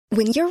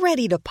When you're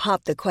ready to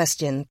pop the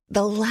question,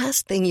 the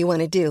last thing you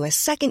want to do is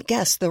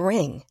second-guess the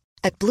ring.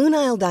 At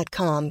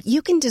BlueNile.com,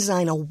 you can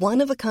design a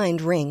one-of-a-kind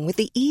ring with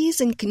the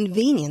ease and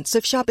convenience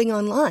of shopping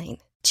online.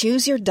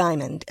 Choose your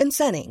diamond and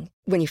setting.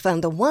 When you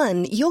find the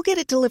one, you'll get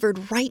it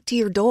delivered right to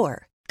your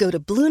door. Go to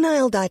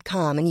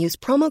BlueNile.com and use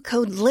promo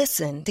code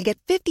LISTEN to get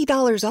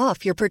 $50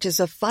 off your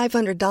purchase of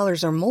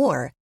 $500 or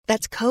more.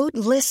 That's code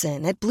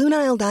LISTEN at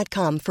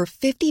BlueNile.com for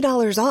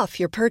 $50 off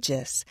your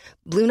purchase.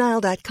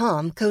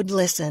 BlueNile.com, code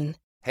LISTEN.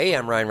 Hey,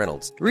 I'm Ryan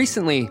Reynolds.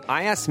 Recently,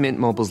 I asked Mint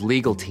Mobile's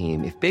legal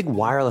team if big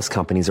wireless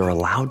companies are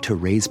allowed to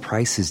raise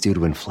prices due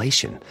to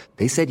inflation.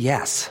 They said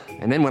yes.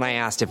 And then when I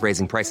asked if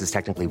raising prices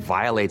technically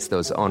violates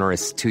those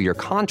onerous two-year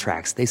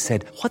contracts, they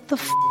said, "What the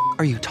f***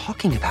 are you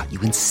talking about,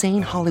 you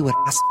insane Hollywood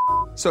ass?"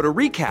 So to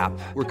recap,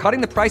 we're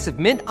cutting the price of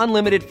Mint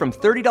Unlimited from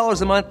 $30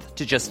 a month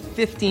to just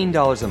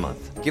 $15 a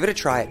month. Give it a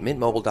try at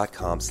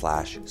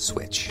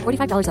mintmobile.com/switch.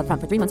 $45 up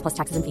front for 3 months plus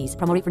taxes and fees.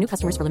 Promo rate for new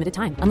customers for limited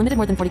time. Unlimited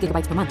more than 40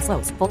 gigabytes per month.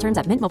 Slows full terms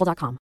at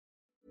mintmobile.com.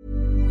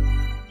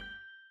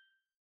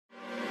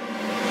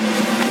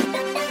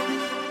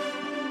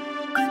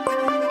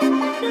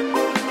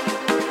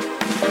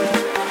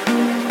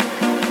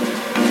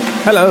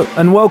 Hello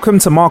and welcome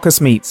to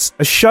Marcus Meets,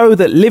 a show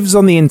that lives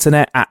on the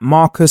internet at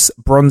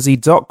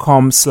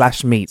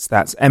marcusbronzy.com/meets.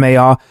 That's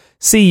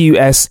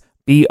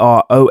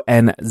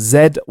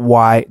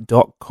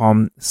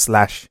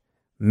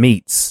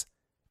marcusbronzy.com/meets.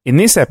 In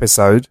this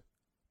episode,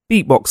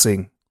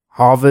 beatboxing,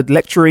 Harvard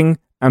lecturing,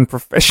 and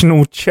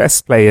professional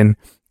chess playing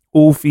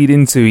all feed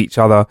into each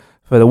other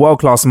for the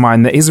world-class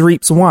mind that is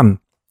Reaps One.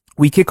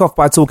 We kick off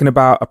by talking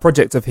about a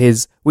project of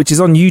his which is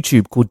on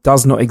YouTube called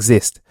Does Not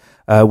Exist,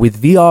 with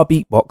VR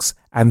beatbox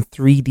and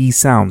 3D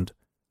sound.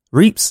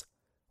 Reaps,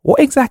 what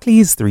exactly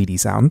is 3D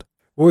sound?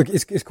 Well,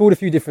 it's called a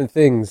few different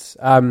things.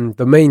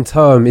 The main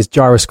term is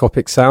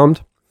gyroscopic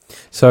sound.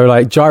 So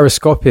like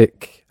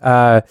gyroscopic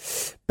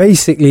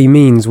basically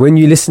means when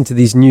you listen to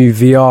these new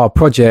VR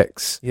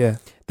projects,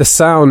 the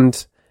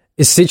sound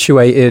is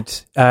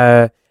situated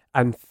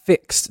and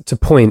fixed to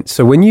point.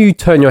 So when you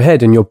turn your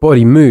head and your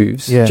body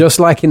moves, just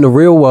like in the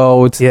real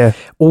world,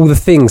 all the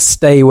things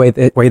stay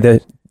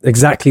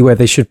exactly where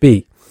they should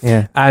be.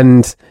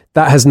 And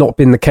that has not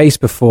been the case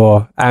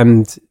before.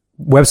 And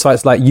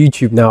websites like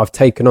YouTube now have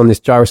taken on this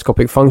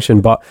gyroscopic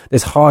function, but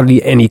there's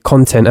hardly any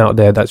content out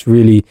there that's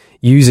really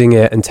using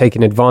it and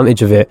taking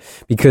advantage of it,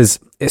 because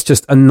it's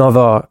just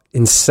another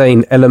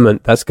insane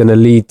element that's going to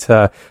lead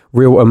to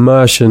real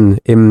immersion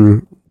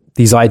in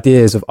these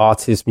ideas of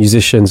artists,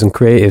 musicians and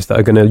creatives that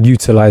are going to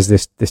utilize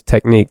this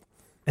technique.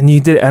 And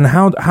you did, and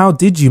how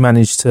did you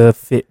manage to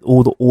fit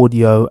all the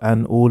audio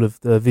and all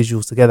of the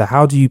visuals together?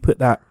 How do you put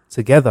that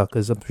together?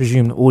 Because I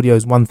presume the audio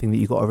is one thing that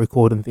you got to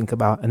record and think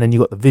about, and then you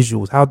got the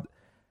visuals.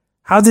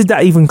 How did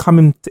that even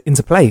come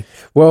into play?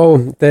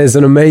 Well, there's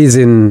an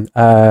amazing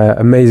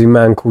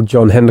man called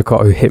John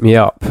Hendicott who hit me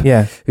up.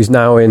 Who's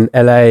now in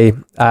LA,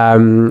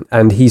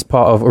 and he's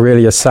part of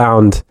Aurelia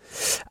Sound,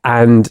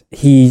 and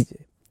the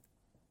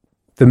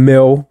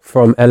Mill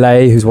from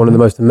LA, who's one of the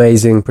most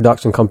amazing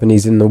production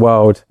companies in the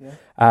world.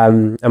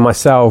 And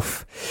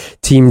myself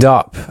teamed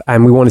up,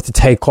 and we wanted to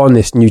take on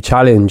this new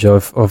challenge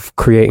of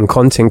creating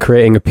content,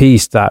 creating a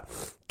piece that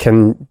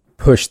can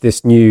push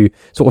this new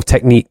sort of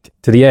technique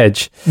to the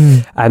edge.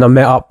 And I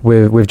met up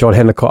with John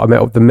Hendicott, I met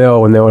up with the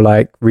Mill, and they were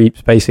like,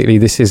 Reaps, basically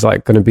this is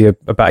like going to be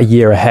about a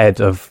year ahead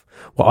of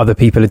what other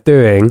people are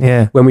doing.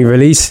 When we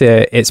release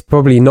it, it's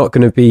probably not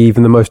going to be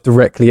even the most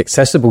directly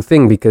accessible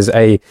thing, because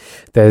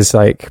there's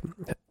like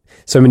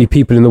so many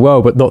people in the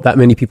world, but not that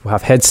many people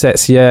have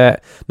headsets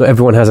yet. Not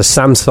everyone has a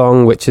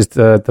Samsung, which is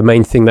the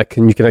main thing that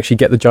you can actually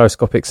get the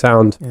gyroscopic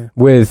sound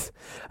with.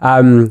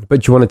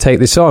 But you want to take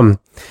this on.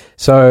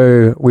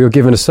 So we were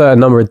given a certain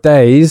number of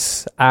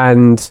days,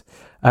 and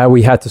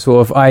we had to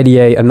sort of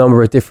ideate a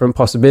number of different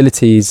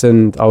possibilities.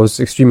 And I was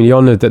extremely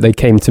honored that they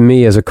came to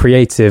me as a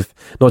creative,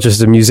 not just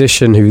as a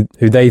musician who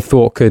they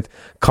thought could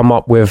come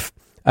up with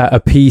a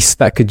piece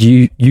that could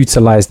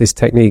utilize this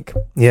technique.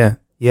 And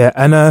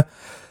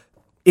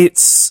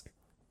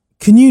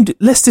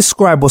let's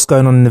describe what's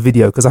going on in the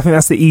video, because I think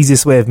that's the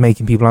easiest way of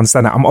making people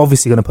understand it. I'm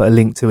obviously going to put a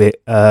link to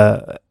it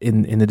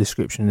in the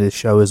description of this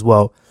show as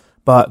well.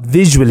 But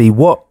visually,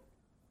 what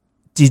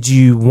did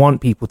you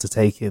want people to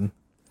take in?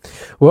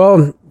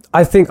 Well,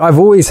 I think I've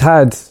always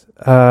had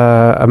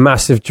a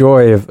massive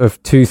joy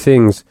of two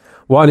things.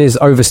 One is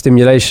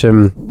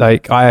overstimulation.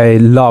 Like, I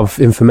love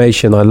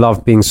information. I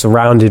love being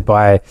surrounded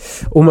by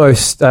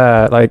almost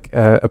like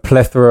a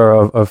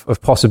plethora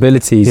of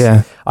possibilities.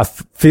 I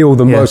feel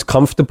the most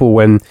comfortable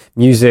when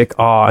music,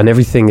 art and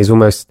everything is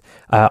almost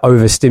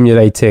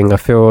overstimulating. I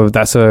feel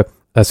that's a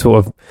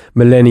sort of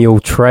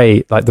millennial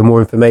trait. Like, the more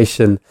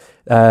information,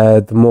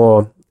 the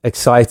more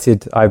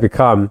excited I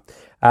become.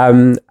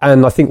 And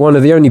I think one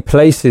of the only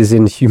places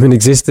in human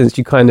existence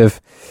you kind of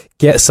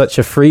get such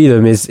a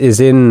freedom is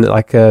in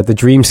like the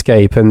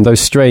dreamscape and those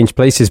strange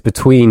places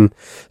between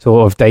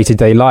sort of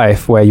day-to-day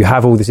life where you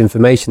have all this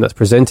information that's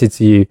presented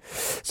to you.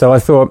 So I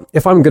thought,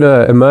 if I'm going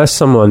to immerse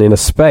someone in a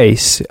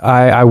space,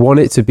 I want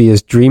it to be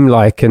as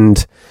dreamlike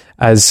and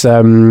as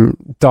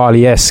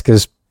Dali-esque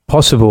as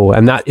possible,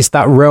 and that is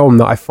that realm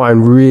that I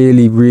find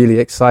really, really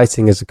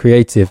exciting as a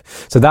creative.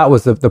 So that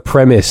was the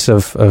premise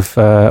of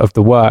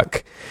the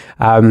work.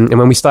 And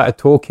when we started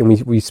talking,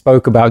 we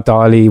spoke about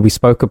Dali, we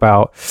spoke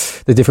about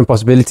the different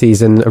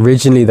possibilities, and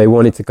originally they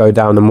wanted to go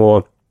down a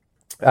more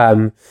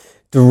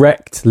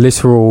direct,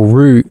 literal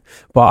route,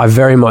 but I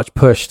very much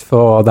pushed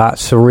for that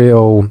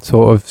surreal,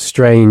 sort of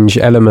strange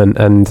element,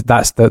 and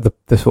that's the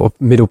sort of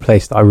middle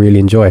place that I really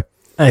enjoy.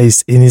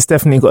 It's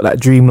definitely got that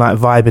dreamlike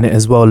vibe in it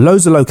as well.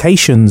 Loads of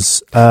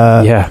locations.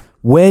 Yeah.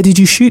 Where did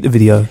you shoot the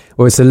video?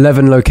 Well, it's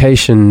 11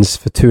 locations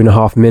for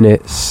 2.5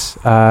 minutes.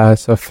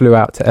 So I flew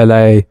out to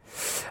LA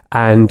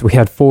and we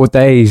had 4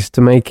 days to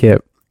make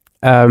it.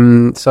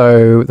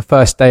 So the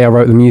first day I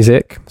wrote the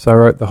music. So I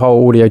wrote the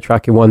whole audio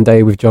track in 1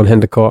 day with John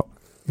Hendicott.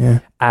 Yeah.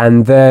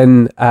 And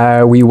then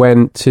we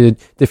went to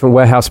different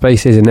warehouse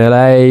spaces in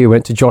LA. We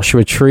went to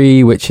Joshua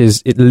Tree,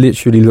 it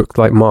literally looked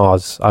like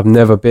Mars. I've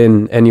never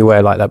been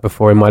anywhere like that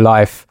before in my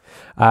life.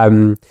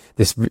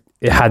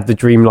 It had the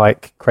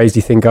dreamlike crazy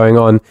thing going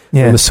on.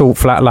 Yeah. And the salt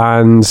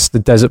flatlands, the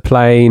desert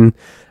plain.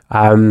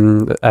 I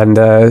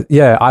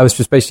was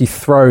just basically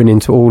thrown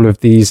into all of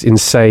these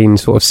insane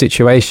sort of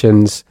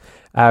situations.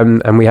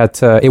 And we had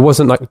to, it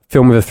wasn't like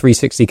film with a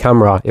 360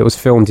 camera, it was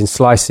filmed in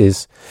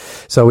slices.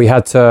 So we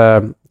had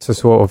to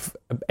sort of,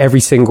 every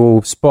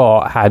single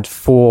spot had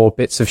 4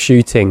 bits of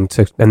shooting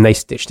and they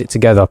stitched it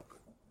together.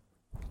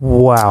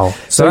 Wow.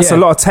 So that's a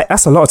lot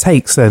of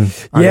takes then.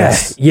 I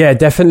guess. Yeah,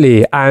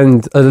 definitely.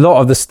 And a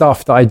lot of the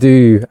stuff that I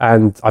do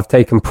and I've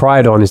taken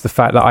pride on is the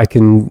fact that I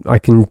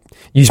can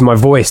use my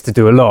voice to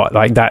do a lot.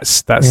 Like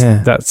that's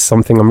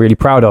something I'm really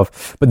proud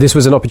of. But this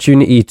was an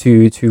opportunity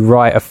to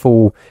write a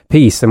full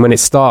piece, and when it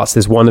starts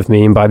there's 1 of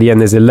me and by the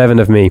end there's 11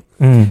 of me.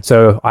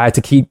 So I had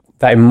to keep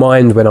that in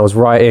mind when I was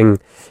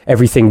writing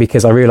everything,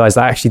 because I realized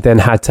I actually then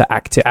had to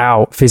act it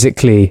out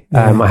physically.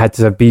 I had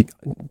to be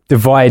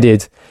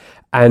divided,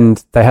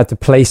 and they had to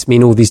place me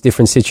in all these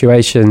different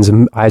situations,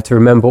 and I had to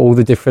remember all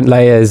the different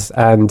layers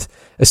and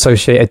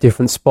associate a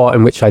different spot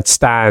in which I'd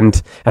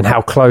stand, and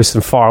how close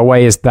and far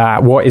away is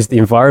that? What is the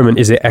environment?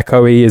 Is it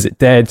echoey? Is it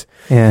dead?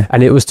 Yeah.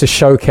 And it was to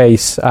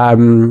showcase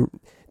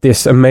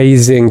this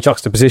amazing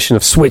juxtaposition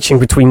of switching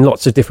between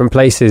lots of different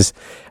places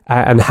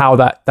and how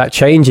that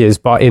changes,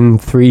 but in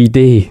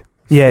 3D.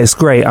 Yeah, it's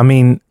great. I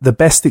mean, the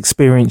best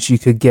experience you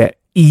could get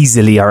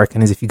easily, I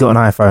reckon, is if you got an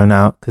iPhone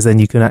out, because then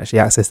you can actually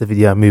access the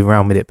video and move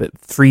around with it. But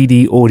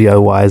 3D audio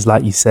wise,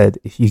 like you said,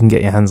 if you can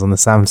get your hands on the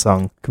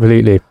Samsung,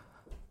 completely.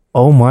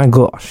 Oh my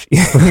gosh!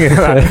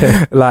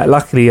 like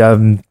luckily, I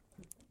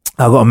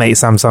got a mate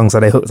Samsung, so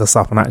they hooked us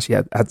up and actually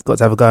had got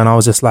to have a go. And I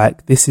was just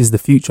like, "This is the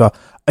future."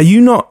 Have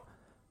you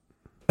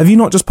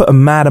not just put a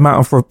mad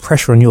amount of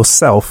pressure on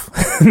yourself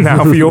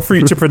now for your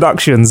future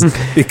productions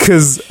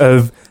because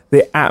of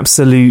the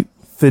absolute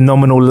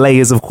phenomenal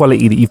layers of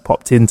quality that you've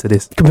popped into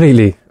this?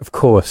 Completely, of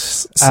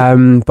course.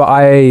 But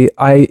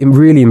I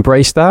really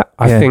embrace that.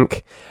 I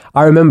think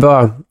I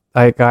remember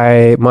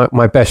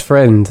my best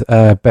friend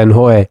Ben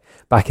Hoy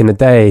back in the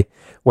day,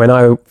 when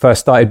I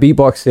first started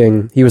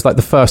beatboxing, he was like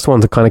the first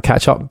one to kind of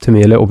catch up to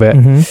me a little bit.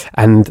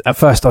 And at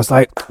first I was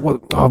like,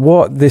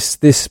 what?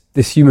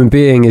 This human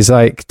being is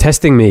like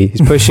testing me,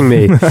 he's pushing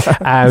me.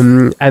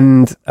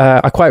 And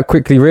I quite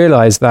quickly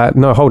realized that,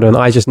 no, hold on,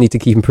 I just need to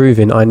keep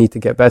improving. I need to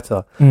get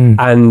better.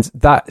 And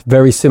that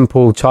very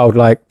simple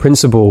childlike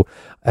principle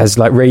has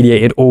like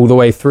radiated all the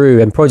way through.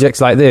 And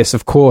projects like this,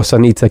 of course, I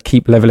need to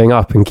keep leveling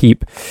up and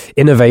keep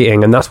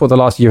innovating. And that's what the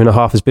last 1.5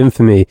 years has been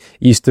for me. It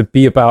used to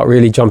be about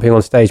really jumping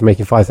on stage,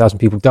 making 5,000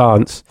 people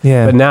dance.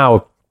 Yeah. But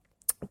now,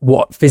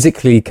 what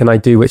physically can I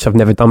do which I've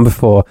never done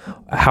before?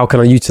 How can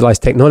I utilize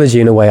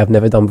technology in a way I've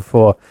never done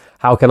before?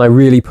 How can I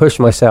really push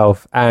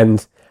myself?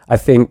 And I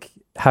think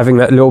having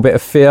that little bit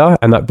of fear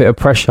and that bit of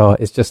pressure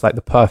is just like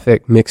the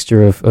perfect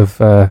mixture of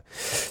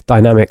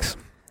dynamics.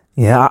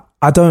 Yeah,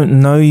 I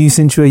don't know you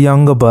since you were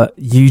younger, but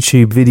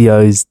YouTube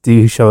videos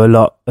do show a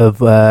lot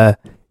of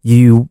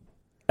you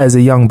as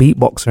a young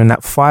beatboxer, and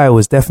that fire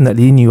was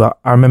definitely in you.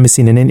 I remember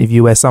seeing an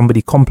interview where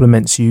somebody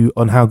compliments you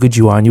on how good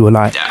you are, and you were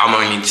like, I'm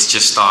only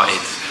just started,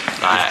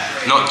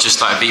 not just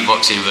started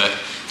beatboxing, but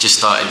just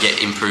started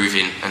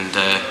improving, and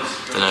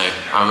don't know,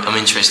 I'm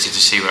interested to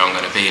see where I'm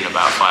going to be in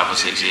about 5 or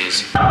 6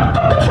 years.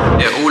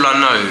 Yeah, all I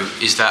know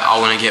is that I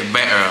want to get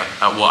better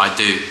at what I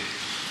do,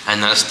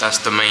 and that's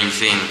the main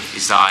thing,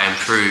 is that I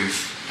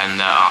improve, and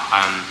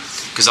that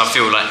because I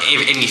feel like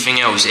if anything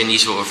else, any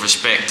sort of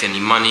respect, any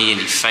money,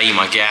 any fame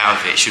I get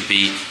out of it should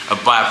be a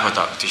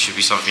byproduct. It should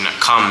be something that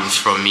comes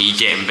from me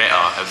getting better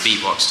at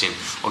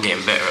beatboxing or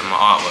getting better at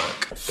my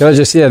artwork. Can I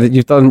just, that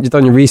you've done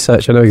your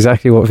research. I know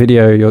exactly what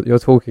video you're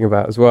talking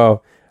about as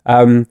well.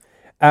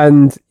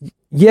 And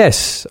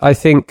yes, I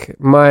think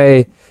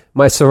my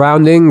my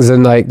surroundings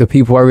and like the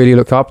people I really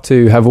look up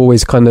to have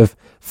always kind of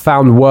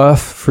found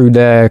worth through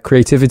their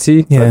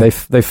creativity. Yeah.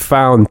 They've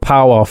found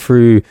power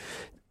through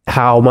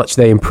how much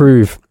they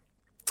improve.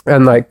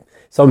 And like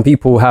some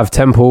people have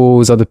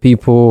temples, other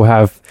people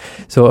have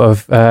sort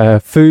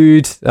of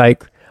food.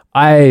 Like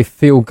I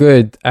feel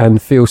good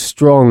and feel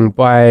strong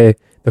by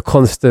the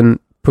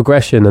constant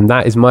progression, and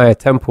that is my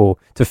temple,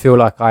 to feel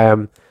like I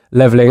am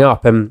leveling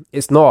up. And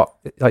it's not,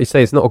 like you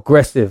say, it's not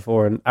aggressive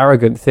or an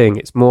arrogant thing.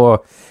 It's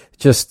more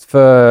just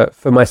for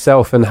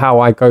myself and how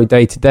I go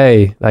day to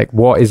day. Like,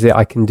 what is it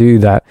I can do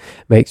that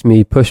makes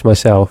me push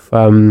myself?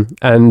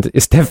 And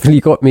it's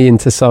definitely got me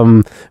into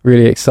some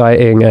really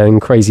exciting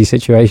and crazy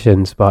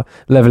situations. But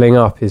leveling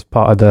up is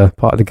part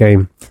of the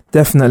game.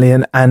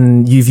 Definitely,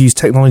 and you've used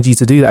technology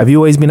to do that. Have you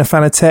always been a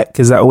fan of tech?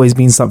 Has that always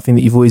been something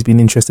that you've always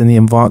been interested in the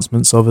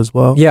advancements of as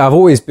well? Yeah, I've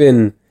always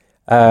been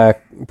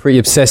pretty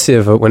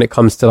obsessive when it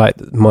comes to like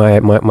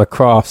my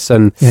crafts,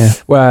 and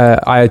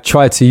where I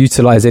try to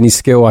utilize any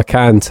skill I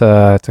can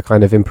to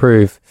kind of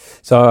improve.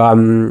 So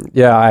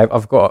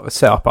I've got a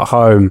setup at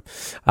home,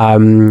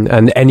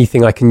 and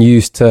anything I can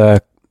use to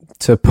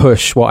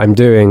push what I'm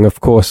doing,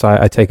 of course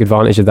I take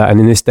advantage of that. And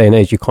in this day and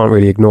age, you can't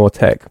really ignore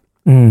tech.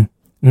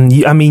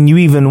 I mean, you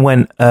even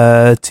went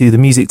to the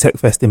Music Tech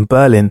Fest in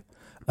Berlin.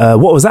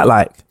 What was that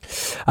like?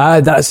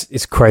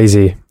 It's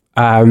crazy.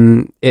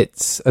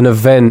 It's an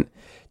event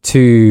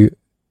to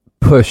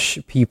push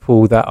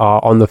people that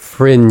are on the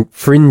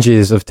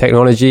fringes of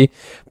technology,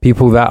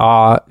 people that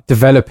are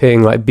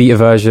developing like beta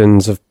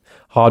versions of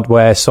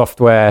hardware,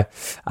 software,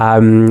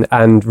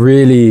 and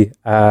really,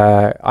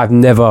 I've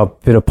never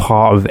been a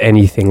part of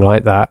anything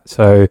like that.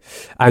 So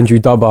Andrew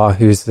Dubber,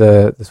 who's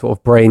the sort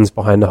of brains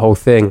behind the whole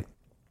thing,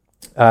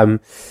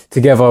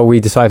 together we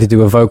decided to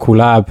do a vocal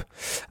lab,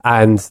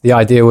 and the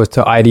idea was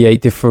to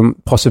ideate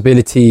different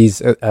possibilities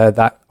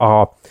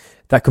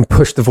that can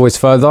push the voice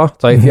further.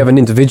 So if you have an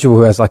individual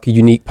who has like a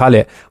unique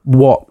palette,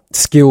 what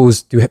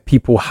skills do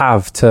people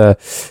have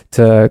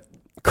to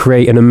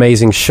create an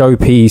amazing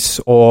showpiece,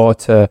 or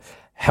to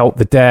help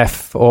the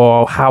deaf,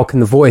 or how can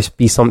the voice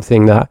be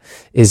something that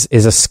is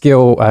a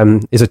skill,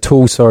 is a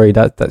tool,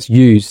 that's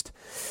used.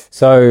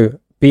 So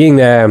being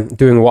there,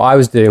 doing what I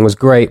was doing was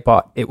great,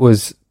 but it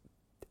was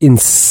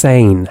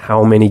insane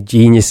how many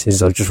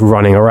geniuses are just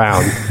running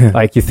around.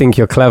 Like, you think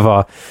you're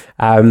clever,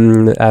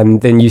 and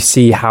then you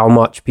see how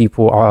much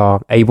people are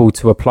able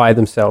to apply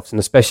themselves, and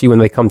especially when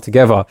they come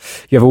together,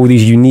 you have all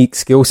these unique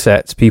skill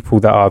sets, people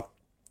that are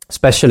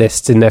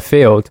specialists in their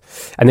field,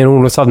 and then all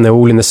of a sudden they're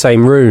all in the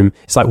same room.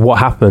 It's like, what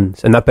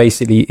happens? And that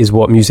basically is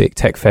what Music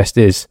Tech Fest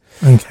is.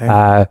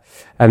 Okay.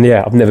 And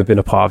yeah, I've never been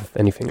a part of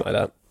anything like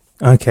that.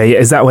 Okay,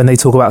 is that when they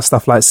talk about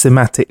stuff like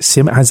cymatics?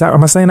 Am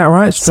I saying that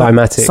right?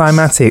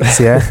 Cymatics,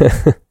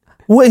 yeah.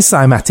 What is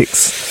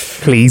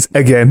cymatics, please,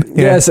 again?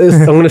 Yeah, so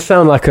I'm going to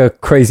sound like a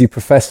crazy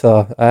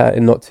professor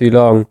in not too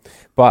long,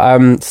 but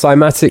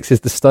cymatics is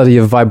the study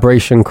of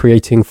vibration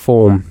creating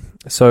form.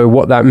 So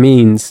what that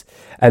means,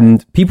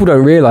 and people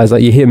don't realize,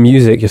 like, you hear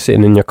music, you're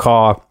sitting in your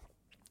car,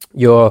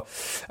 you're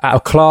at a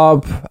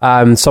club,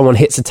 someone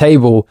hits a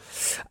table,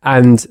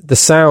 and the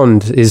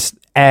sound is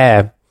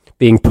air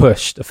being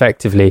pushed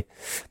effectively.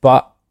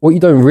 But what you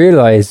don't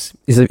realize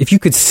is that if you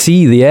could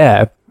see the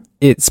air,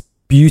 it's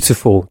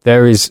beautiful.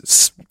 There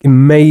is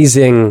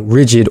amazing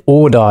rigid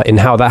order in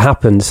how that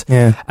happens.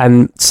 Yeah.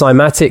 And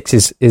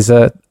cymatics is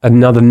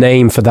another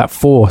name for that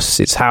force.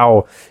 It's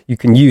how you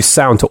can use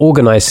sound to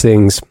organize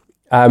things.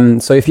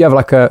 So if you have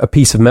like a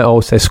piece of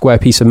metal, say a square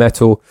piece of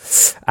metal,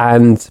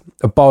 and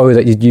a bow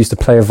that you'd use to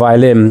play a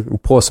violin,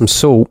 and pour some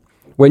salt,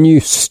 when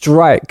you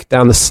strike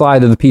down the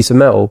side of the piece of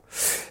metal,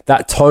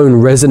 that tone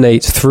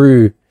resonates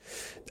through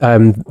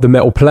the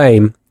metal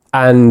plane,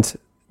 and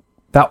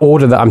that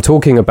order that I'm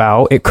talking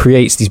about, it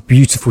creates these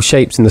beautiful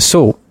shapes in the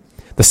salt.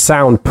 The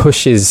sound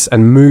pushes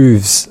and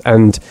moves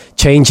and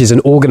changes and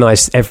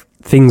organizes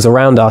things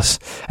around us,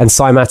 and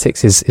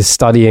cymatics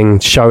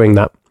is showing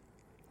that.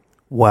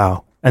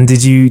 Wow. And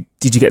did you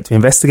get to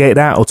investigate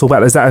that or talk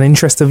about, is that an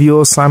interest of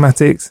yours,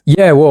 cymatics?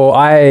 Yeah, well,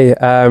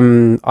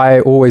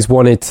 I always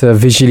wanted to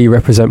visually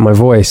represent my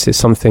voice. It's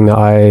something that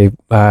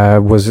I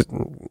was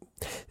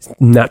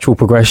natural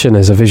progression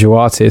as a visual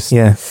artist.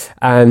 Yeah.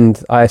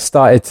 And I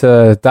started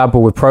to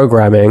dabble with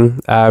programming.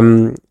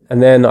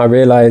 And then I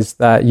realized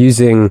that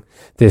using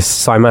this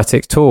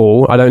cymatic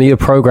tool, I don't need a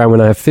program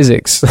when I have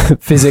physics.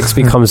 Physics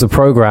becomes the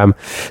program.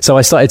 So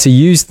I started to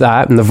use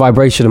that and the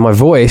vibration of my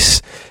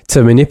voice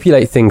to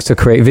manipulate things to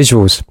create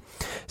visuals.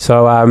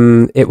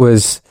 So it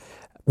was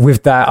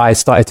with that I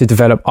started to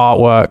develop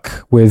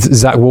artwork with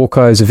Zach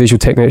Walker as a visual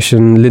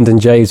technician, Lyndon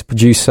James,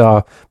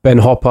 producer, Ben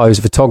Hopper, who's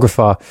a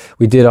photographer.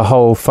 We did a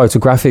whole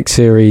photographic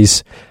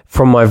series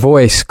from my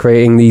voice,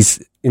 creating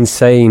these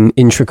insane,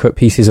 intricate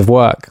pieces of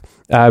work.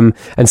 And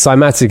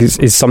cymatic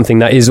is something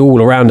that is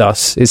all around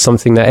us. It's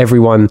something that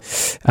everyone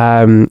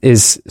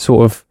is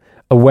sort of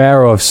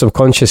aware of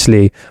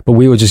subconsciously, but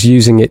we were just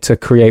using it to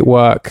create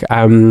work.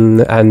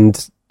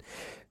 And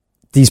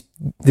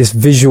this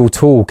visual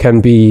tool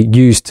can be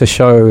used to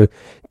show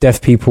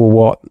deaf people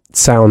what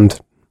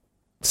sound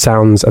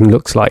sounds and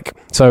looks like.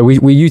 So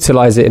we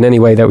utilize it in any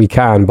way that we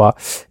can,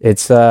 but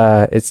it's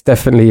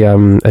definitely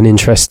an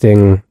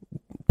interesting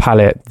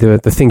palette. The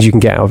things you can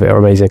get out of it are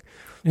amazing.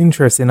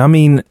 Interesting. I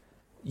mean,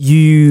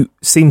 you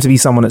seem to be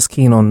someone that's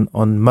keen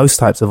on most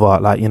types of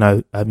art. Like, you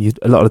know, a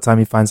lot of the time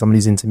you find somebody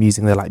who's into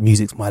music and they're like,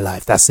 music's my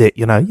life, that's it.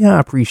 You know, yeah, I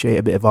appreciate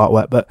a bit of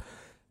artwork, but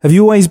have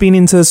you always been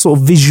into sort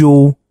of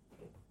visual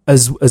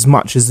as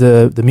much as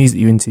the music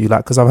you're into?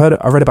 Like, because I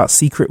read about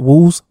Secret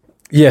Walls.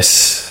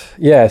 Yes.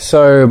 Yeah.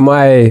 So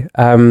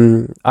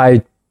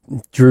I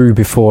drew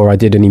before I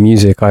did any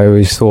music. I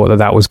always thought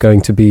that was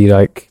going to be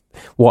like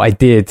what I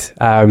did.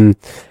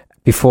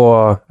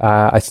 Before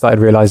I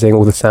started realizing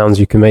all the sounds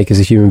you can make as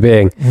a human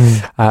being.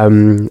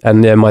 And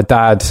then my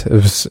dad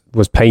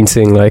was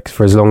painting like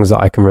for as long as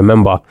I can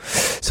remember.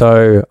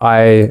 So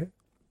I've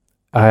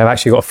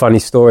actually got a funny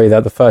story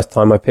that the first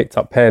time I picked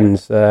up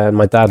pens and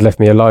my dad left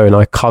me alone,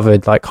 I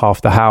covered like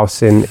half the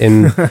house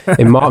in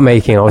mark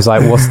making. I was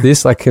like, what's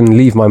this? I can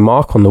leave my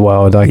mark on the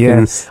world.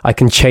 I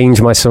can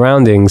change my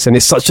surroundings. And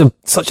it's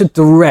such a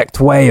direct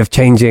way of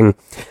changing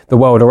the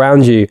world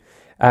around you.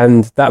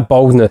 And that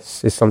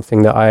boldness is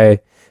something that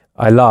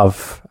I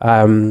love.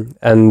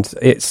 And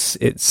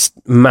it's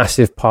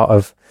massive part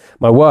of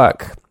my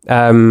work.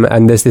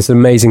 And there's this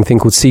amazing thing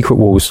called Secret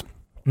Walls.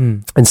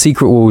 And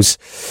Secret Walls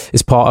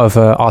is part of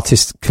an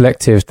artist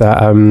collective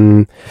that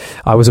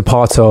I was a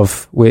part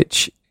of,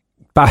 which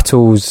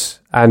battles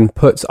and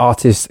puts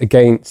artists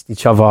against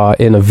each other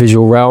in a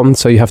visual realm.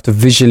 So you have to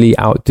visually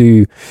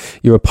outdo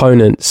your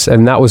opponents.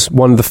 And that was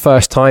one of the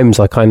first times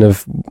I kind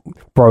of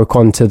broke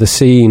onto the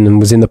scene and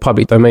was in the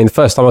public domain. The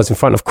first time I was in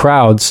front of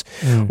crowds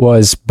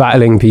was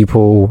battling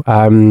people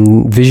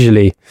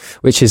visually,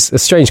 which is a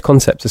strange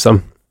concept to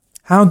some.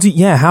 How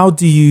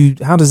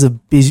does a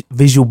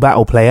visual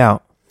battle play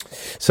out?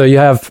 So you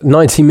have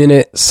 90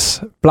 minutes,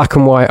 black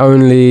and white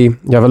only.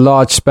 You have a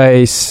large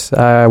space.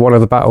 One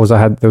of the battles I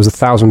had, there was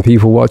 1,000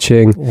 people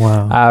watching.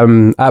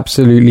 Wow.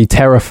 Absolutely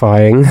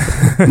terrifying.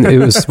 It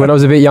was when I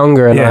was a bit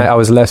younger and I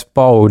was less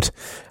bold.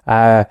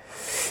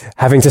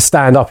 Having to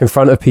stand up in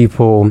front of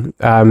people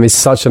is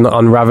such an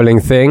unraveling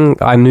thing.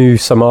 I knew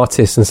some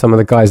artists and some of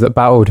the guys that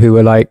battled who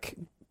were like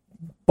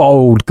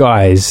bold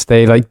guys.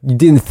 They like, you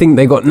didn't think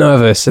they got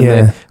nervous and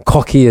they're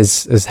cocky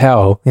as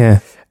hell. Yeah.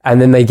 And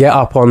then they get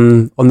up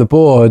on the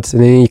board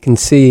and then you can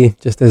see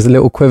just there's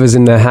little quivers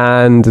in their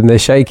hand and they're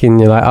shaking.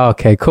 You're like, oh,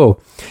 okay,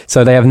 cool.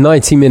 So they have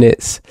 90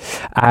 minutes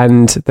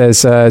and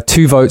there's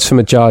 2 votes from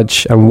a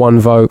judge and 1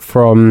 vote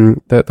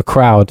from the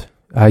crowd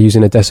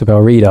using a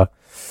decibel reader.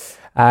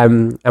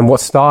 And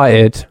what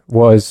started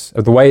was,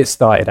 the way it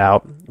started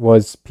out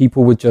was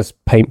people would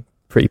just paint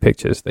pretty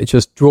pictures. They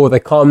just draw,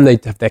 they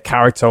have their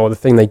character or the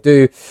thing they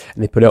do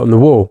and they put it on the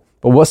wall.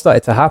 But what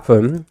started to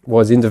happen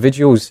was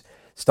individuals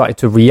started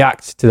to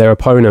react to their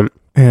opponent.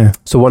 Yeah.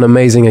 So one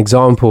amazing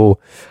example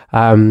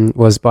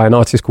was by an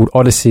artist called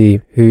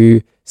Odyssey,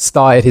 who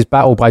started his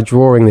battle by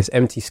drawing this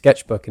empty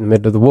sketchbook in the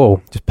middle of the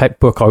wall. Just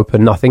book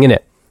open, nothing in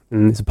it.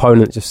 And his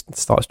opponent just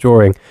starts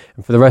drawing.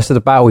 And for the rest of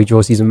the battle, he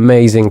draws these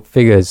amazing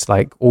figures,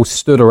 like all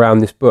stood around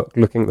this book,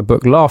 looking at the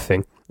book,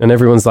 laughing. And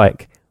everyone's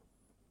like,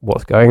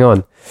 what's going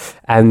on?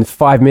 And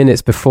 5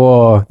 minutes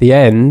before the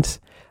end,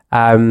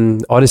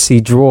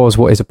 Odyssey draws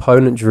what his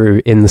opponent drew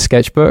in the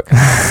sketchbook.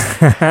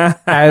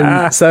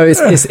 And so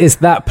it's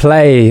that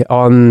play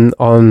on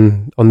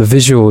the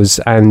visuals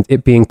and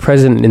it being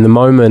present in the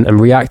moment and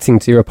reacting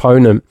to your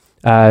opponent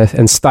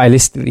and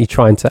stylistically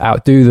trying to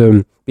outdo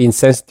them, being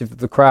sensitive to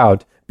the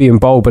crowd, being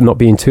bold but not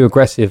being too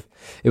aggressive.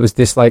 It was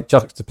this like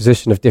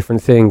juxtaposition of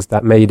different things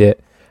that made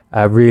it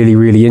really,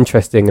 really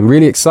interesting and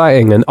really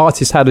exciting. And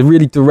artists had a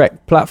really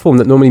direct platform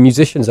that normally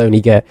musicians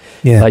only get.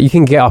 Yeah. Like you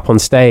can get up on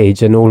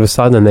stage and all of a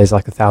sudden there's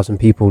like 1,000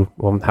 people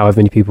or however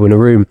many people in a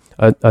room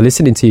are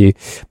listening to you.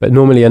 But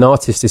normally an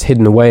artist is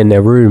hidden away in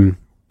their room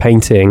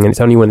painting and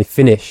it's only when they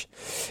finish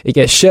it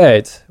gets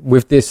shared.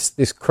 With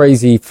this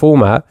crazy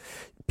format,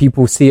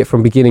 people see it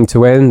from beginning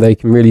to end. They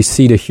can really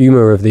see the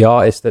humor of the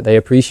artist that they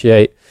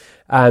appreciate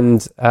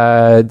and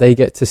they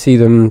get to see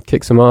them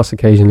kick some ass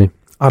occasionally.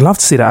 I'd love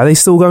to see that. Are they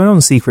still going on,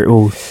 Secret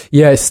Walls?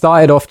 Yeah, it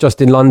started off just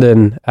in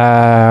London,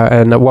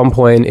 and at one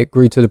point it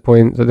grew to the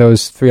point that there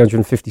was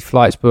 350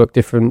 flights booked.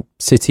 Different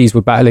cities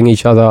were battling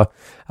each other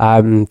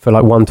for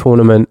like one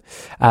tournament,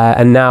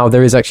 and now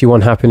there is actually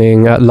one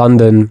happening at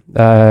London.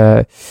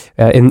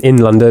 In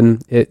London,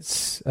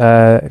 it's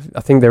I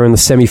think they're in the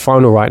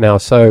semi-final right now.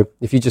 So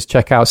if you just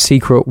check out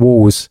Secret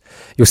Walls,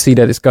 you'll see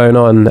that it's going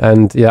on.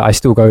 And yeah, I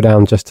still go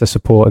down just to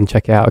support and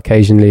check it out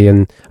occasionally,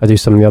 and I do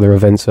some of the other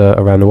events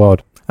around the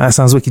world. That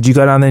sounds wicked. Do you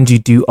go down there and do you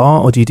do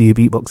art or do you do your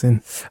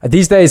beatboxing?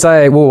 These days,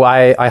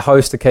 I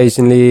host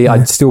occasionally. Yeah.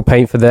 I still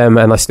paint for them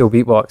and I still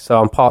beatbox. So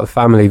I'm part of the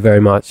family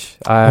very much.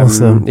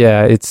 Awesome.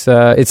 Yeah,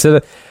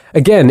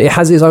 again, it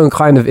has its own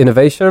kind of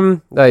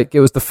innovation. Like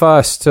it was the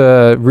first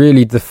to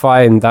really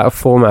define that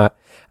format.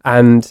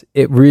 And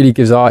it really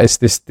gives artists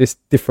this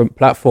different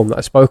platform that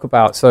I spoke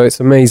about. So it's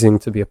amazing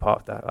to be a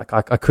part of that.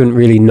 Like I couldn't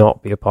really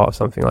not be a part of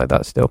something like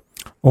that still.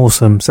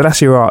 Awesome. So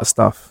that's your art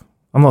stuff.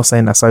 I'm not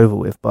saying that's over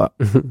with, but...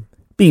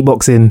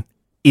 beatboxing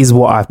is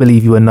what I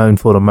believe you are known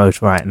for the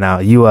most right now.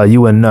 You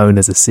are known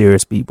as a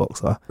serious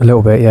beatboxer. A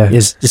little bit, yeah.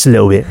 Just a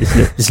little bit.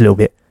 Just a little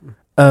bit.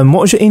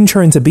 What was your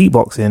intro into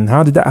beatboxing?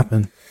 How did that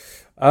happen?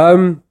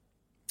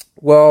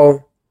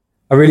 Well,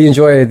 I really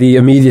enjoy the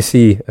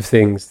immediacy of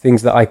things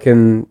that I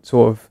can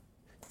sort of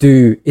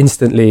do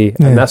instantly,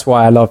 and that's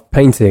why I love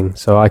painting.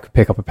 So I could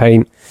pick up a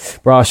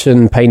paintbrush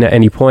and paint at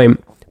any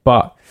point.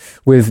 But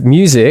with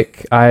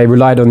music, I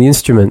relied on the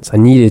instruments. I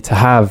needed to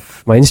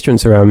have my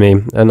instruments around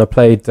me, and I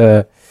played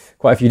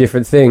quite a few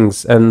different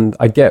things. And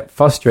I get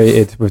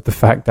frustrated with the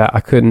fact that I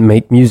couldn't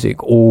make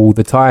music all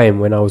the time.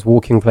 When I was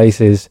walking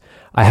places,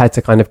 I had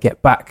to kind of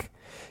get back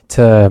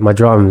to my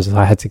drums.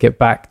 I had to get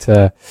back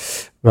to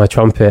my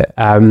trumpet,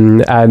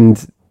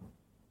 and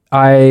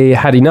I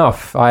had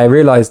enough. I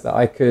realized that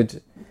I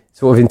could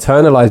sort of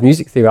internalize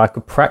music theory. I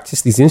could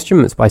practice these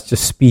instruments by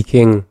just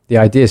speaking the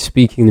ideas,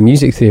 speaking the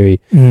music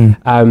theory.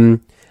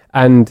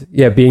 And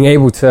yeah, being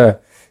able to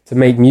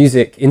make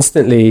music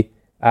instantly,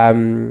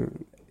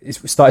 it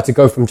started to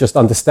go from just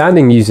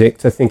understanding music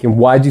to thinking,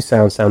 why do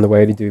sounds sound the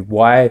way they do?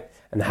 Why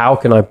and how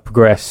can I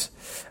progress?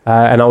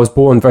 And I was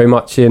born very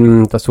much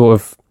in the sort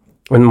of,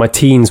 when my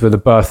teens were the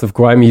birth of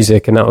grime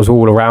music, and that was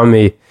all around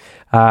me.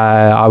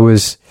 I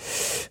was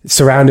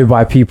surrounded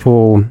by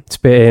people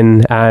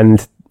spitting,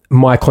 and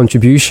my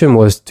contribution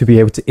was to be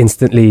able to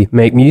instantly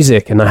make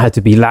music, and I had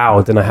to be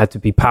loud and I had to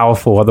be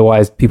powerful,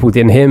 otherwise people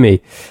didn't hear me.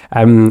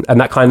 And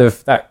that kind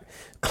of that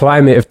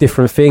climate of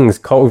different things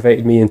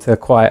cultivated me into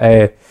quite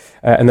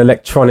an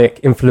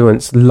electronic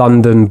influenced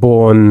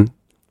London-born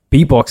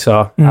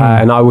beatboxer,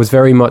 and I was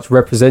very much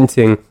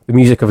representing the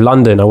music of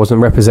London. I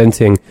wasn't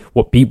representing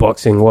what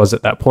beatboxing was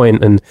at that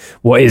point, and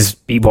what is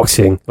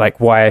beatboxing, like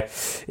why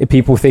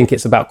people think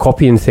it's about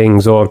copying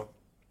things or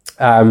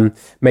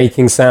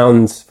making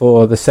sounds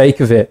for the sake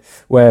of it,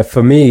 where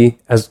for me,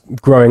 as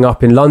growing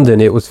up in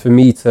London, it was for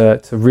me to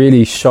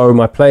really show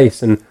my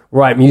place and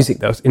write music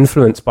that was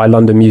influenced by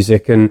London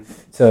music, and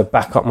to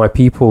back up my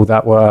people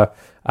that were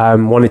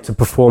wanted to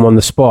perform on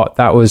the spot.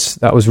 That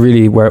was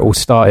really where it all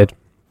started.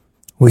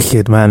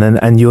 Wicked, man.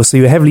 And you're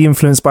heavily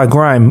influenced by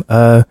grime.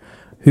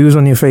 Who was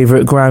one of your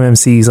favourite grime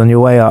MCs on your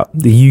way up?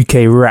 The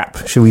UK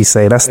rap, should we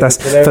say? That's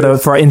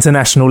for our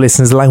international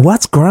listeners. Like,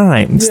 what's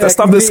grime? Yeah, that's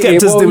stuff that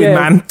Skepta's doing,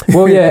 man.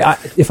 Well, yeah.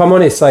 If I'm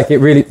honest, like, it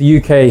really, the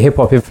UK hip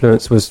hop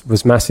influence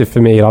was massive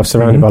for me. I was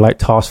surrounded by like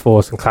Task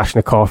Force and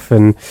Kalashnikov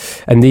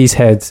and these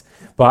heads.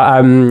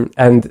 But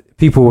and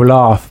people will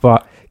laugh,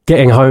 but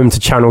getting home to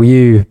Channel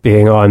U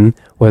being on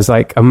was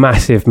like a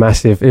massive,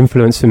 massive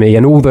influence for me.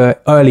 And all the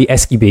early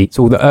Esky beats,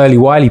 all the early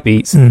Wiley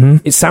beats,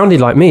 it sounded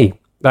like me.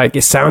 Like,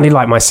 it sounded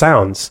like my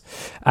sounds.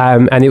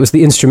 And it was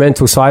the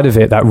instrumental side of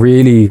it that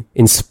really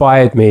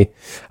inspired me.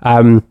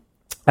 And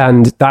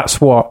that's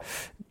what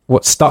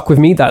stuck with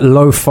me, that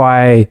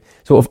lo-fi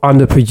sort of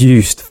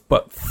underproduced,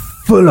 but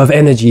full of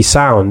energy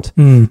sound.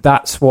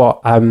 That's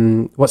what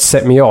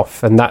set me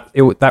off. And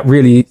that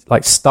really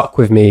like stuck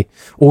with me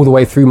all the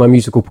way through my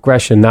musical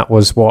progression. That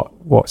was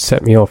what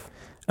set me off.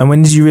 And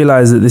when did you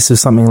realize that this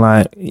was something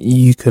like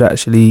you could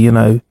actually, you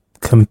know,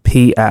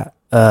 compete at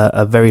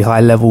a very high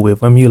level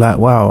with? When you're like,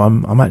 wow,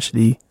 I'm at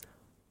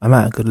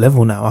a good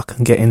level now, I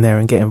can get in there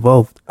and get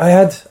involved? I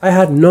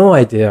had no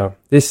idea.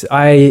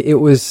 It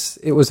was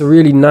a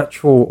really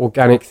natural,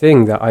 organic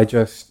thing that I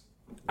just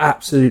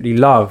absolutely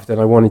loved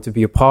and I wanted to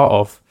be a part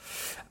of.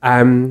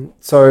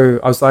 So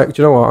I was like,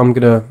 do you know what, I'm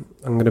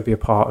gonna be a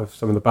part of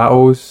some of the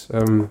battles.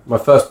 My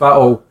first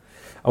battle,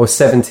 I was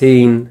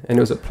 17 and it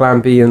was at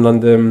Plan B in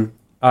London.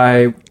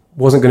 I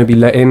wasn't going to be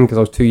let in because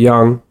I was too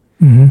young.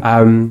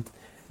 And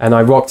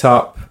I rocked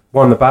up,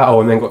 won the battle,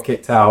 and then got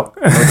kicked out.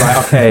 I was like,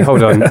 okay,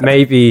 hold on,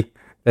 maybe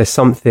there's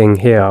something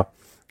here.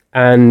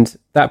 And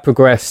that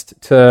progressed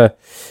to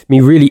me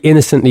really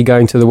innocently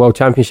going to the World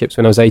Championships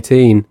when I was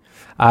 18.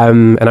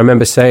 And I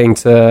remember saying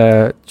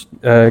to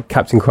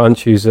Captain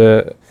Crunch, who's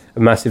a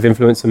massive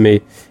influence on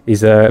me,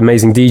 he's an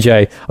amazing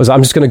DJ, I was like,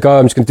 I'm just going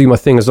to do my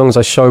thing. As long as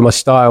I show my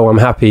style, I'm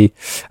happy.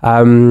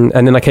 And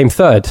then I came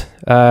third.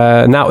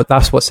 And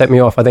that's what set me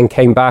off. I then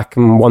came back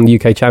and won the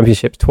UK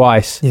Championships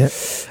twice. Yeah.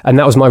 And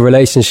that was my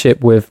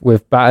relationship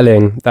with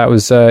battling. That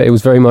was it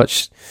was very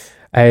much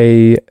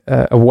a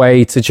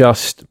way to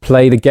just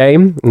play the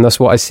game, and that's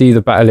what I see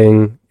the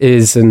battling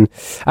is. And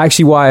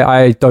actually why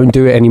I don't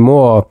do it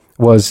anymore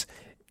was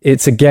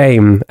it's a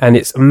game and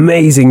it's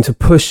amazing to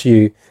push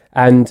you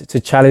and to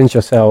challenge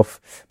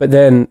yourself, but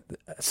then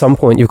at some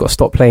point you've got to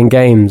stop playing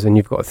games and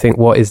you've got to think,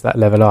 what is that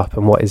level up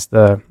and what is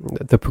the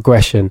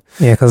progression?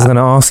 Yeah, because I was going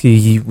to ask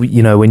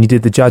you know, when you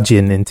did the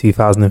judging in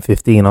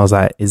 2015, I was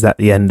like, is that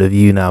the end of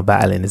you now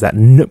battling? Is that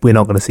we're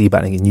not going to see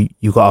battling and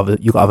you got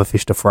other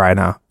fish to fry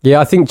now?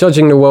 Yeah, I think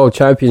judging the World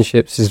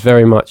Championships is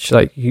very much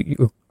like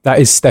that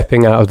is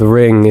stepping out of the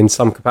ring in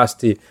some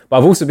capacity. But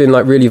I've also been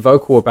like really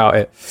vocal about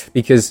it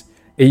because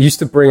it used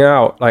to bring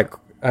out like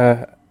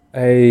a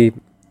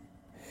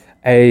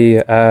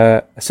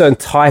certain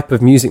type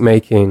of music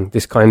making,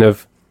 this kind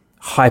of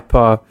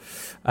hyper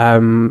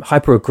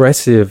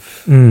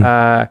aggressive,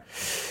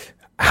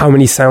 how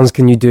many sounds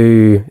can you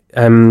do?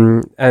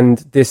 And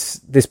this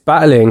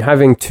battling,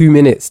 having 2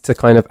 minutes to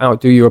kind of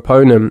outdo your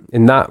opponent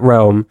in that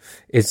realm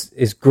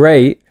is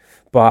great.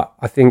 But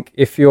I think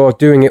if you're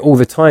doing it all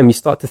the time, you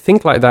start to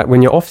think like that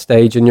when you're off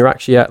stage and you're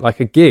actually at like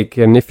a gig.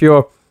 And if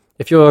you're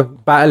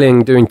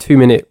battling, doing 2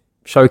 minute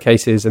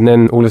showcases, and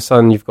then all of a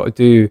sudden you've got to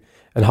do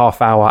a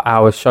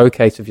hour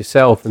showcase of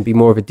yourself and be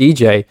more of a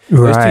DJ,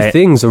 those two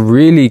things are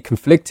really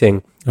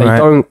conflicting. They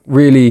don't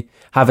really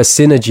have a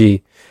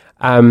synergy.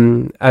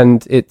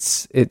 And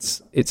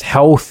it's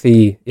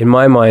healthy in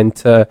my mind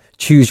to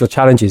choose your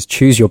challenges,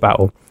 choose your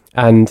battle.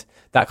 And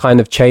that kind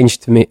of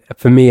changed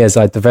for me as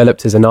I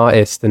developed as an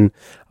artist. And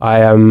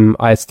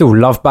I still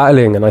love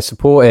battling and I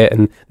support it.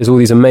 And there's all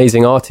these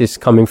amazing artists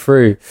coming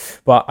through.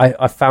 But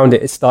I found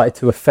it started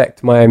to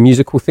affect my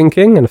musical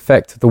thinking and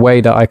affect the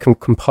way that I can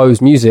compose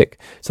music.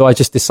 So I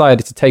just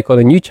decided to take on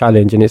a new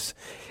challenge. And it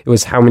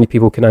was how many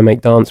people can I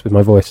make dance with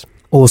my voice?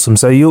 Awesome.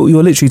 So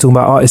you're literally talking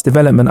about artist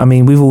development. I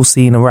mean, we've all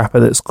seen a rapper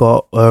that's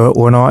got,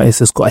 or an artist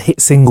that's got a hit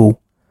single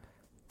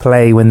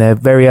play when they're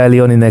very early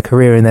on in their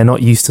career and they're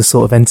not used to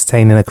sort of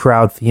entertaining a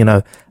crowd for,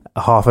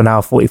 a half an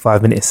hour,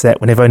 45-minute set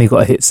when they've only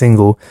got a hit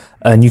single.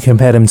 And you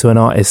compare them to an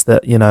artist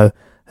that,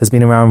 has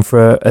been around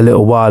for a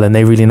little while and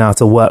they really know how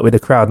to work with the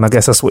crowd. And I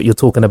guess that's what you're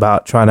talking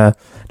about, trying to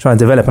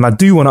develop. And I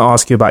do want to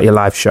ask you about your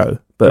live show.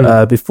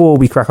 But before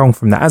we crack on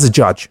from that, as a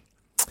judge,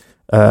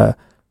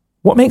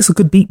 what makes a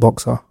good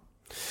beatboxer?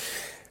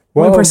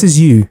 What impresses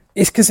you?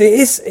 It's because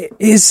it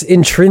is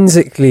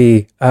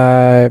intrinsically,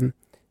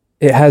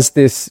 it has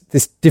this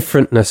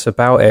differentness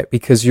about it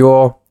because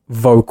you're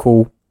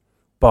vocal,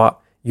 but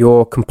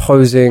you're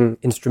composing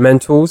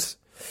instrumentals.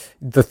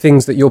 The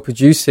things that you're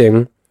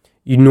producing,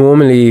 you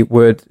normally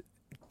would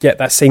get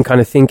that same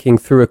kind of thinking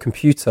through a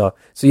computer.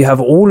 So you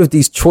have all of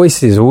these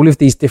choices, all of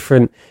these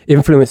different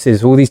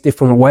influences, all these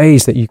different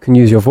ways that you can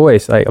use your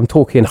voice. Like I'm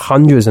talking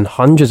hundreds and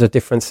hundreds of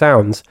different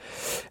sounds.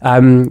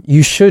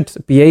 You should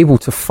be able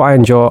to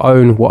find your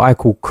own, what I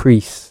call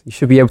crease. You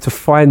should be able to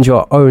find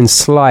your own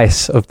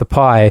slice of the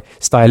pie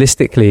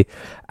stylistically.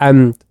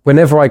 And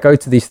whenever I go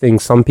to these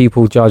things, some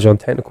people judge on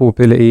technical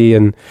ability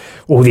and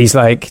all these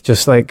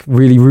just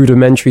really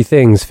rudimentary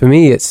things. For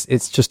me,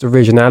 it's just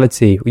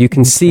originality. You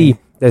can see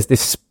there's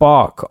this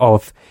spark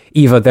of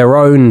either their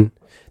own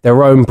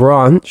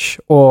branch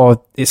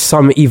or it's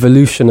some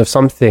evolution of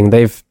something.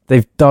 They've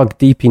dug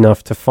deep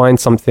enough to find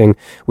something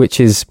which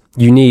is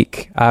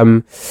unique,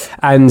 and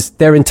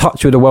they're in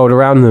touch with the world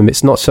around them.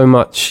 It's not so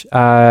much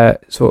I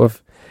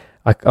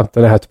don't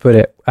know how to put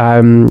it,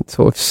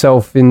 sort of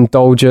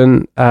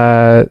self-indulgent,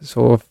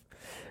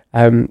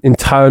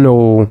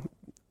 internal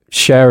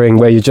sharing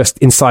where you're just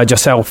inside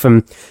yourself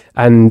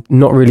and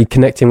not really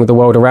connecting with the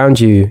world around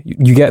you.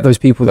 You get those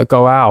people that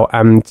go out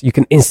and you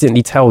can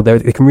instantly tell they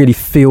can really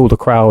feel the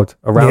crowd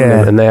around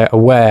them and they're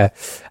aware.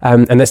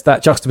 And it's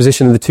that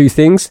juxtaposition of the two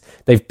things.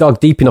 They've dug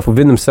deep enough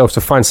within themselves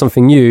to find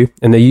something new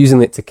and they're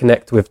using it to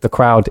connect with the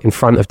crowd in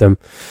front of them.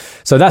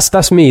 So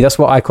that's me. That's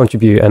what I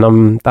contribute.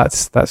 And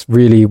that's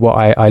really what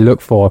I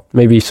look for.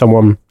 Maybe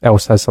someone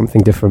else has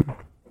something different.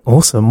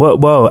 Awesome.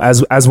 Well,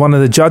 as one of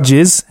the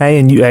judges,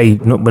 we're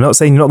not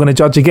saying you're not going to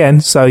judge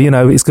again. So,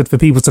 it's good for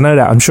people to know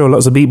that. I'm sure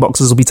lots of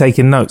beatboxers will be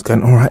taking notes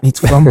going, all right, I need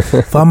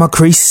to find my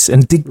crease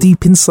and dig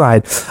deep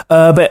inside.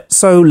 But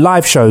so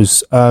live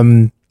shows,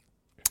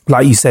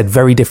 like you said,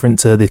 very different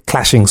to the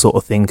clashing sort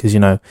of thing. Cause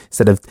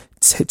instead of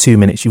 2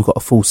 minutes, you've got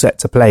a full set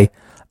to play.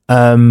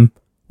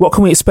 What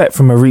can we expect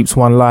from a Reaps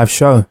One live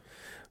show?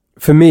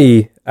 For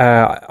me,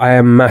 I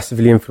am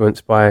massively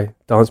influenced by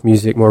dance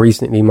music, more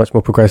recently, much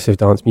more progressive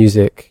dance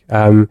music.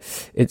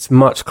 It's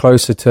much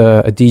closer to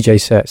a DJ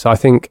set. So I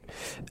think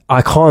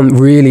I can't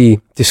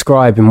really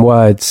describe in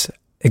words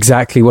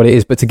exactly what it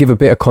is, but to give a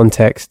bit of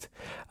context,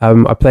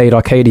 I played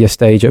Arcadia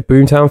stage at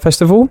Boomtown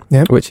Festival,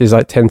 which is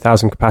like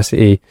 10,000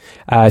 capacity.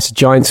 It's a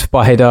giant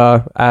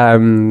spider,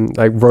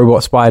 like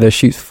robot spider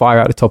shoots fire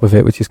out the top of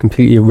it, which is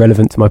completely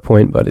irrelevant to my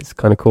point, but it's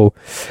kind of cool.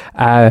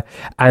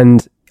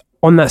 And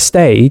on that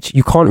stage,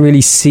 you can't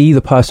really see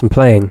the person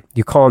playing.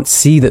 You can't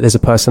see that there's a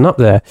person up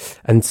there.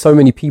 And so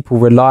many people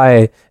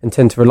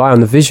tend to rely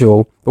on the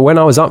visual. But when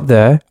I was up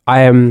there, I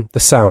am the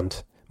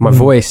sound. My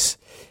voice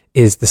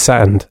is the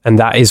sound. And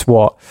that is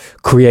what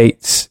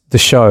creates the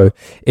show.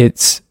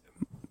 It's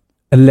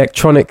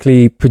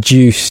electronically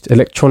produced,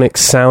 electronic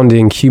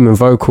sounding human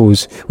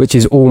vocals, which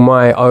is all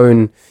my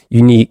own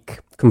unique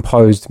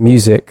composed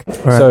music.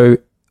 Right. So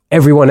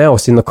everyone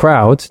else in the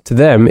crowd, to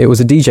them, it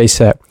was a DJ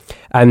set.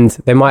 And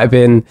there might have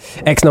been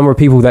X number of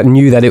people that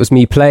knew that it was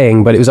me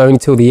playing, but it was only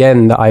till the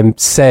end that I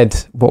said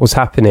what was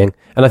happening.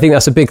 And I think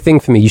that's a big thing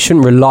for me. You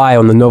shouldn't rely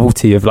on the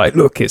novelty of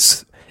look,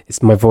 it's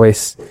my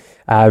voice.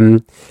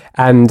 And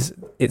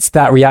it's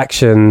that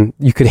reaction.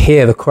 You could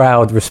hear the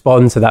crowd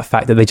respond to that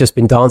fact that they've just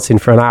been dancing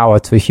for an hour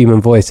to a human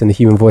voice and the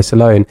human voice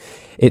alone.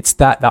 It's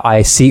that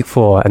I seek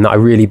for and that I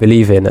really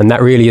believe in. And that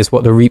really is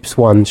what the Reaps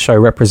One show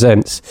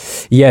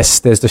represents. Yes,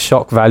 there's the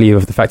shock value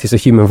of the fact it's a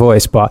human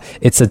voice, but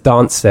it's a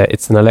dance set.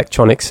 It's an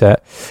electronic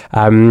set.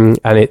 And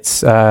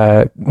it's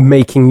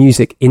making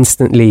music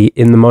instantly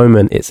in the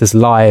moment. It's as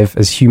live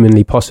as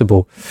humanly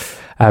possible.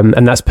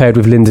 And that's paired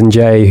with Lyndon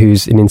J,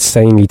 who's an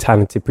insanely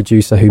talented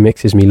producer who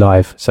mixes me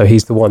live. So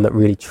he's the one that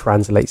really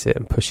translates it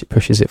and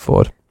pushes it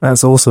forward.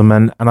 That's awesome,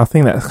 man. And I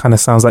think that kind of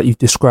sounds like you've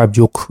described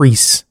your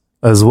crease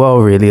as well,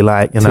 really.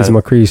 Like, This is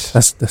my crease.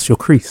 That's your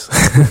crease.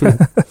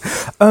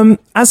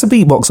 As a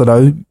beatboxer,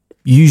 though,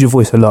 you use your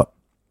voice a lot.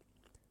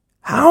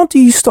 How do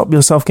you stop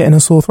yourself getting a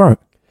sore throat?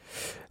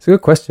 It's a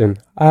good question.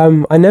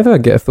 I never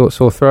get a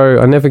sore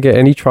throat. I never get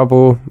any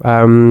trouble.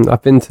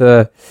 I've been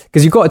to,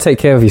 because you've got to take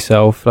care of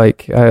yourself.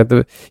 Like,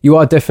 you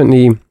are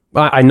definitely,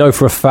 I know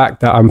for a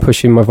fact that I'm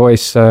pushing my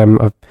voice.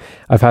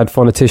 I've had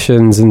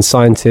phoneticians and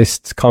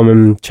scientists come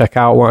and check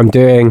out what I'm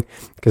doing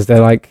because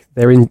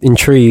they're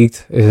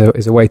intrigued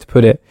is a way to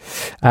put it.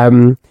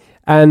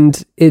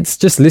 And it's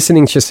just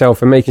listening to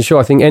yourself and making sure.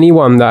 I think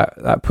anyone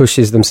that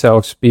pushes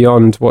themselves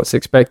beyond what's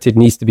expected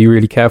needs to be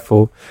really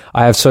careful.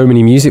 I have so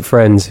many music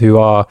friends who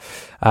are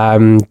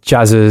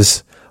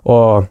jazzers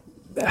or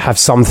have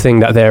something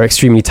that they're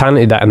extremely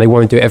talented at and they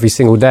want to do it every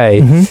single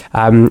day.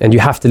 Mm-hmm. And you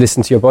have to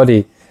listen to your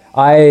body.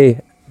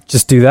 I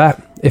just do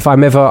that. If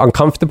I'm ever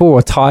uncomfortable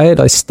or tired,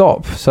 I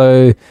stop.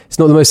 So it's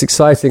not the most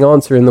exciting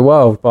answer in the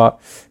world. But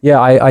yeah,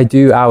 I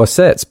do hour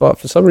sets. But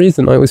for some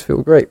reason, I always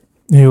feel great.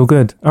 You're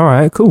good. All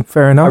right, cool.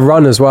 Fair enough. I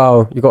run as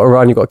well. You got to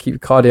run. You got to keep your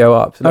cardio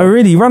up. So oh,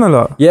 really? You run a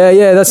lot?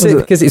 Yeah. That's it.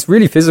 Because it's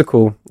really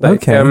physical.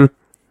 Like, okay.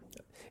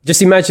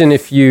 Just imagine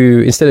if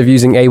you, instead of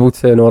using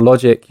Ableton or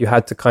Logic, you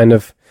had to kind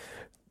of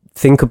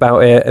think about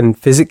it and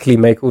physically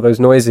make all those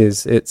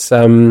noises. It's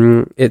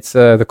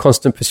the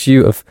constant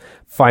pursuit of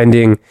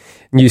finding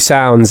new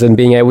sounds and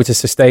being able to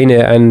sustain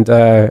it. And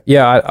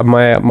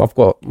I've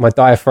got my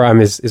diaphragm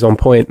is on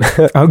point.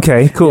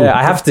 Okay, cool. Yeah,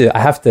 I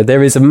have to.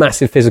 There is a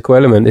massive physical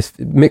element. This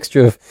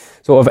mixture of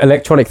sort of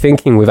electronic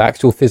thinking with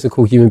actual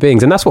physical human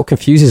beings, and that's what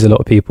confuses a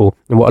lot of people.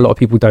 And what a lot of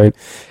people don't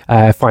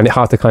find it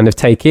hard to kind of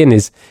take in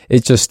is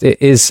it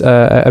is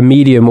a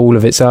medium all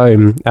of its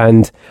own.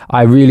 And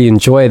I really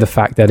enjoy the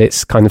fact that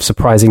it's kind of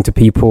surprising to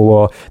people,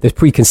 or there's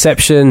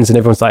preconceptions, and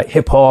everyone's like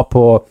hip hop,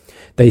 or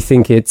they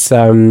think it's,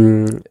 I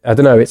don't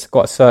know, it's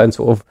got a certain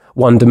sort of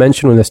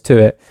one-dimensionalness to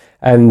it.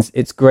 And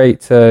it's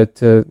great to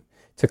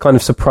kind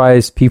of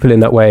surprise people in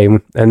that way.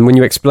 And when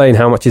you explain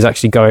how much is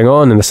actually going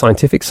on and the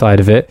scientific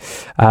side of it,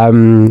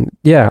 I'm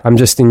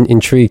just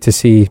intrigued to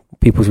see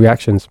people's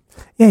reactions.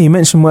 Yeah, you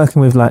mentioned working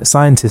with like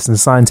scientists and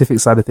scientific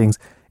side of things.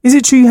 Is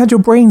it true you had your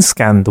brain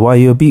scanned while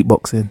you were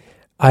beatboxing?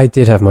 I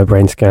did have my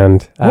brain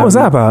scanned. What was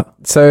that about?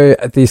 So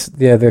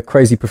the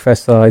crazy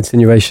professor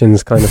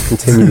insinuations kind of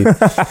continued.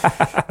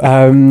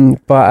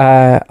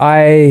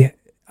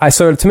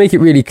 So to make it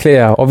really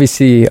clear,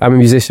 obviously I'm a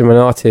musician, I'm an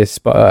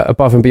artist, but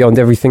above and beyond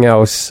everything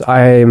else,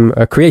 I'm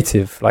a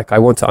creative. Like, I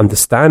want to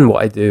understand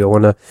what I do. I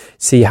want to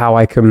see how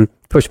I can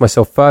push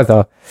myself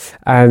further.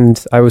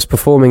 And I was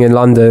performing in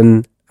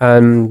London,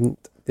 and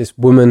this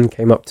woman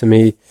came up to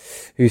me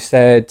who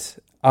said,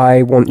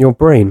 "I want your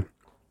brain."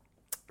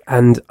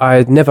 And I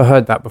had never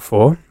heard that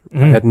before.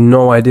 I had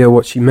no idea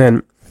what she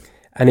meant.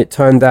 And it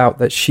turned out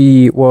that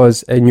she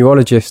was a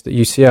neurologist at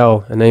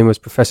UCL. Her name was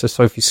Professor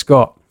Sophie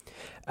Scott.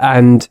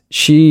 And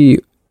she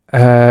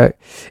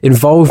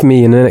involved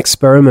me in an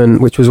experiment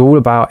which was all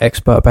about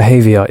expert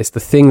behavior. It's the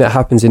thing that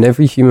happens in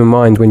every human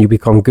mind when you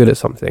become good at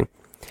something.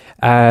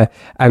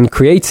 And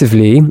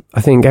creatively,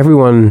 I think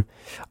everyone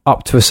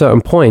up to a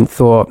certain point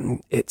thought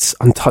it's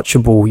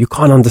untouchable. You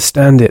can't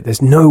understand it.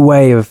 There's no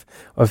way of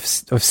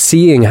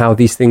seeing how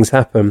these things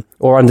happen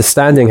or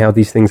understanding how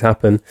these things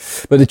happen.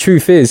 But the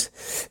truth is,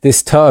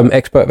 this term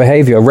expert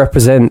behavior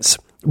represents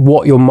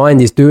what your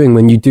mind is doing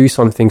when you do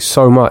something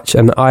so much.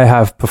 And I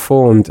have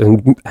performed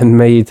and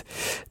made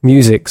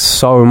music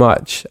so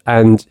much.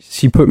 And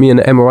she put me in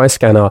an MRI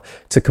scanner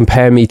to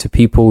compare me to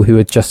people who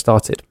had just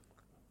started.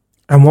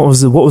 And what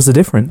was the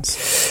difference?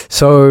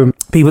 So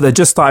people that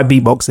just started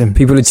beatboxing.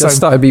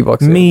 Started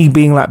beatboxing. Me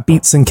being like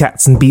beats and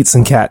cats, and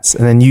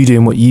then you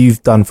doing what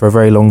you've done for a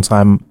very long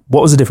time.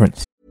 What was the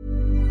difference?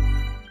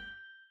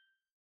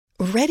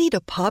 Ready to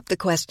pop the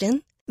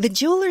question? The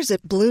jewelers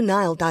at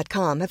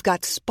BlueNile.com have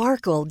got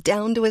sparkle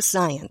down to a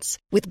science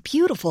with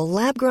beautiful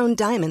lab-grown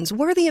diamonds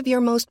worthy of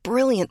your most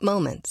brilliant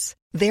moments.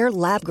 Their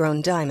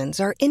lab-grown diamonds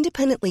are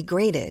independently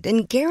graded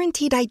and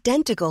guaranteed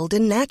identical to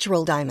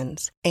natural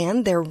diamonds.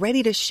 And they're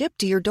ready to ship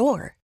to your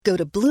door. Go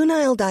to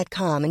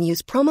BlueNile.com and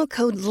use promo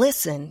code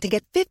LISTEN to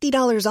get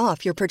 $50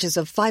 off your purchase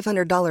of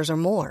 $500 or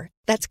more.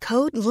 That's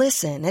code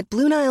LISTEN at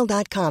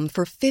BlueNile.com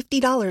for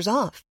 $50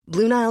 off.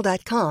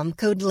 BlueNile.com,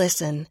 code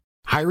LISTEN.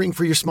 Hiring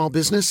for your small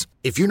business?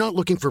 If you're not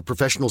looking for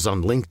professionals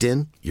on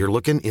LinkedIn, you're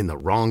looking in the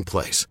wrong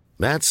place.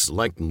 That's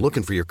like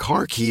looking for your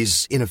car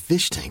keys in a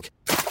fish tank.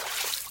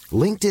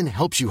 LinkedIn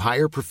helps you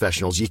hire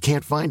professionals you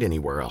can't find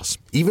anywhere else,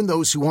 even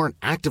those who aren't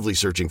actively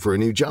searching for a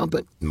new job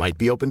but might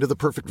be open to the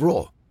perfect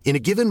role. In a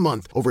given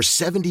month, over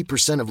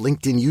 70% of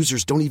LinkedIn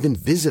users don't even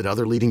visit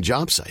other leading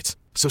job sites.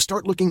 So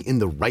start looking in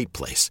the right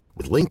place.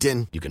 With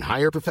LinkedIn, you can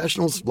hire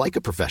professionals like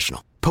a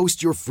professional.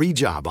 Post your free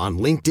job on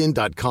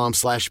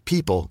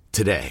linkedin.com/people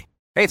today.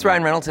 Hey, it's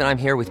Ryan Reynolds, and I'm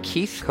here with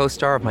Keith,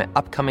 co-star of my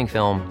upcoming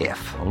film,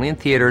 If, only in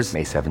theaters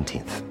May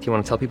 17th. Do you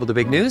want to tell people the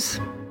big news?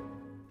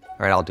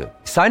 All right, I'll do it.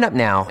 Sign up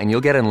now and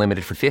you'll get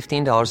unlimited for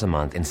 $15 a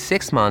month and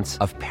 6 months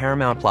of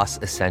Paramount Plus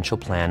Essential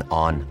Plan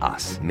on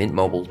us.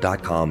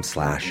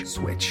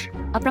 MintMobile.com/switch.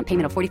 Upfront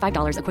payment of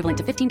 $45 equivalent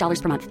to $15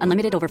 per month.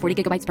 Unlimited over 40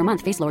 gigabytes per month.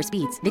 Face lower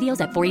speeds.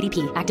 Videos at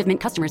 480p. Active Mint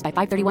customers by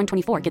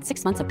 531.24 get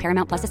 6 months of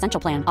Paramount Plus Essential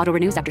Plan. Auto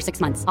renews after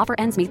 6 months. Offer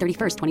ends May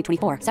 31st,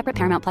 2024. Separate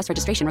Paramount Plus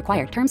registration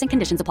required. Terms and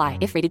conditions apply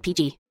if rated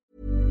PG.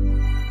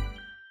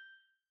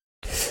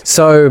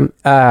 So,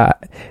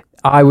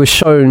 I was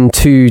shown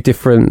 2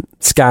 different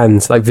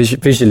scans, like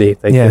visually,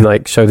 they can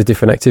like show the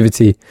different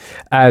activity.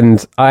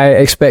 And I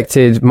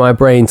expected my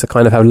brain to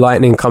kind of have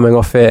lightning coming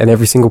off it and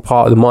every single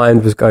part of the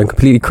mind was going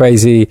completely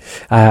crazy.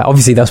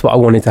 Obviously that's what I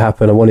wanted to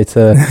happen. I wanted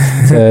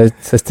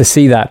to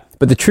see that.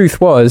 But the truth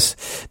was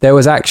there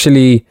was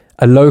actually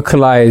a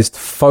localized,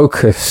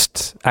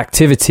 focused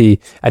activity.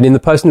 And in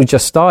the person who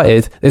just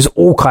started, there's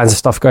all kinds of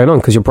stuff going on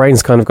because your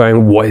brain's kind of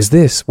going, what is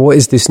this? What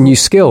is this new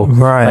skill?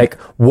 Right. Like,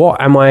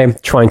 what am I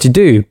trying to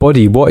do?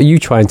 Body, what are you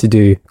trying to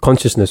do?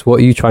 Consciousness,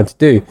 what are you trying to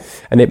do?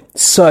 And it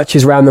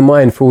searches around the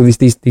mind for all these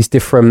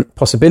different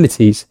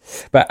possibilities.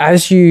 But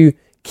as you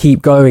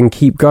keep going,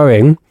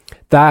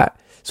 that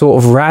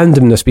sort of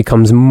randomness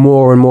becomes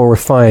more and more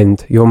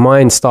refined. Your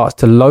mind starts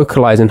to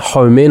localize and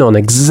home in on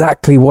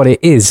exactly what it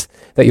is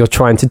that you're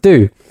trying to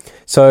do.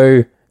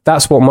 So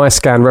that's what my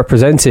scan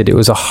represented. It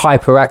was a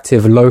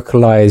hyperactive,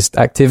 localized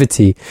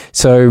activity.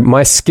 So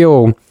my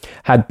skill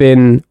had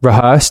been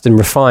rehearsed and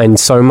refined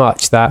so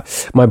much that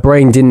my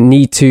brain didn't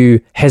need to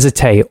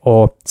hesitate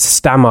or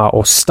stammer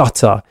or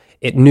stutter.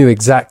 It knew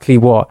exactly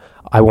what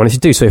I wanted to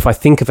do. So if I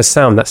think of a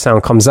sound, that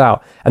sound comes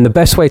out. And the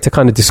best way to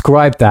kind of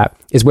describe that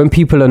is when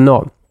people are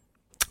not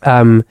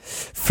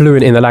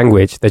fluent in the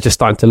language, they're just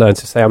starting to learn.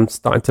 So say I'm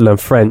starting to learn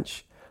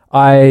French.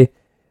 I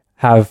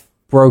have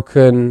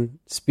broken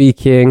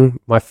speaking,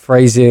 my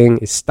phrasing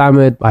is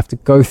stammered. I have to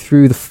go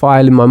through the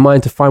file in my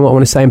mind to find what I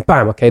want to say and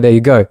bam, okay, there you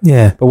go.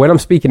 Yeah. But when I'm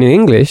speaking in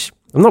English,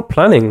 I'm not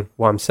planning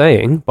what I'm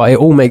saying, but it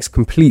all makes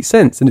complete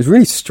sense. And it's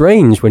really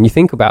strange when you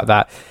think about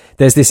that.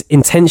 There's this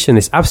intention,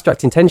 this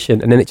abstract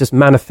intention, and then it just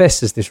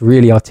manifests as this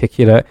really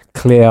articulate,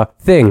 clear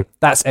thing.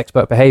 That's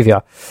expert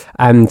behavior.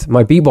 And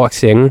my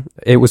beatboxing,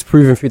 it was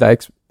proven through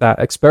that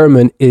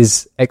experiment,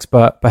 is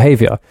expert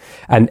behavior.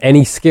 And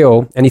any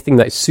skill, anything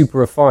that is super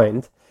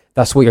refined,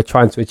 that's what you're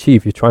trying to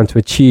achieve. You're trying to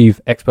achieve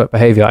expert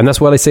behavior. And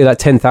that's why they say that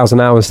 10,000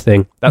 hours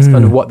thing. That's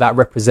kind of what that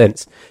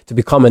represents. To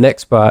become an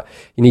expert,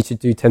 you need to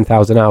do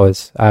 10,000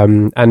 hours.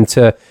 And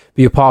to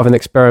be a part of an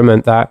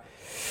experiment that,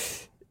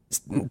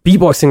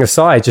 beatboxing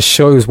aside, just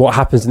shows what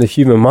happens in the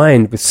human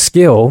mind with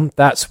skill.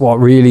 That's what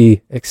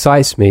really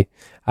excites me.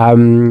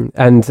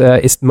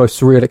 It's the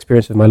most surreal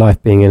experience of my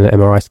life, being in an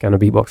MRI scan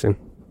of beatboxing.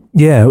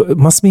 Yeah, it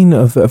must mean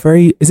of a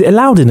very... Is it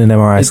loud in an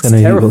MRI scan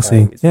of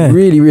beatboxing? It's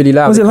really, really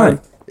loud. What's it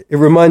like? It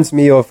reminds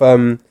me of,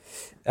 I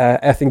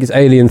think it's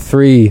Alien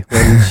 3,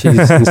 when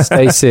she's in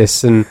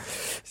stasis and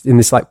in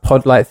this like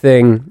pod-like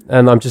thing,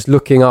 and I'm just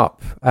looking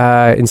up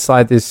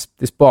inside this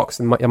box,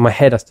 and my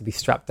head has to be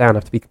strapped down. I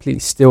have to be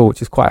completely still,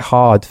 which is quite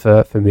hard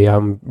for me.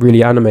 I'm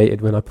really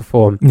animated when I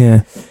perform.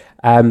 Yeah.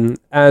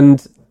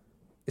 And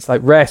it's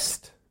like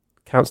rest,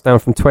 counts down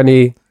from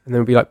 20, and then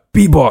it'll be like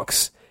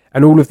beatbox.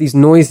 And all of these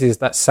noises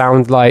that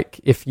sound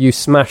like if you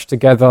smash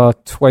together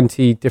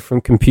 20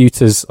 different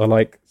computers are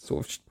like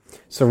sort of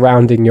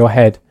surrounding your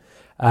head,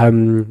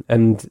 and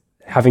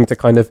having to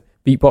kind of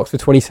beatbox for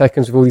 20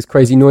 seconds with all these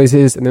crazy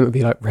noises, and then it would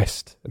be like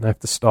rest, and I have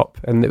to stop.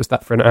 And it was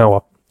that for an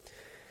hour.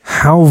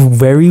 How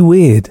very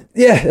weird.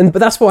 Yeah, but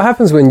that's what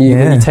happens when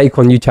you take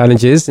on new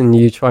challenges and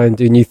you try and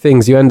do new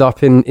things. You end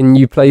up in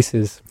new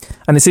places.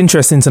 And it's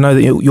interesting to know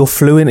that you're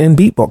fluent in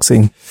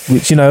beatboxing,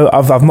 which, you know,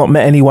 I've not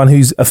met anyone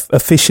who's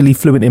officially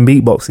fluent in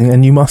beatboxing,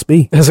 and you must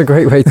be. That's a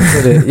great way to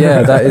put it.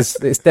 Yeah,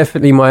 it's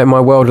definitely my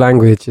world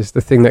language. Is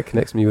the thing that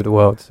connects me with the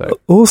world. So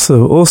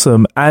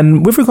awesome.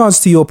 And with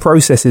regards to your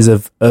processes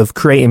of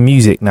creating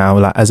music now,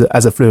 like as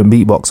a fluent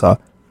beatboxer,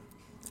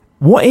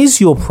 what is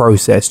your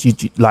process?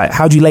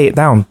 How do you lay it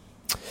down?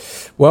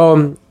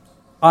 Well,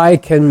 I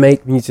can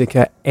make music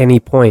at any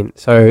point.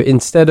 So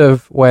instead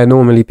of where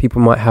normally people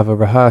might have a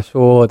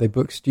rehearsal or they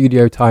book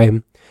studio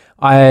time,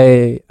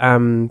 I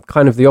am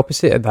kind of the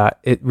opposite of that.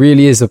 It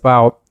really is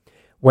about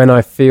when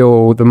I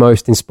feel the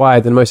most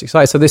inspired and most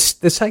excited. So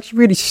there's actually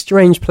really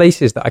strange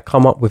places that I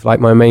come up with,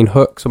 like my main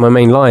hooks or my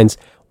main lines,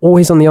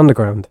 always on the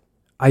underground.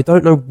 I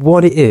don't know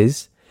what it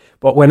is,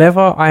 but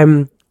whenever I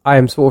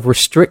am sort of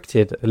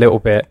restricted a little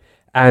bit,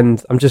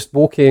 and I'm just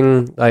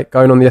walking, like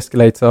going on the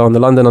escalator on the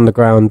London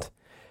Underground,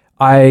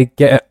 I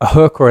get a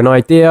hook or an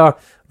idea,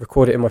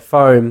 record it in my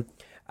phone,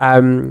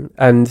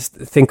 and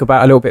think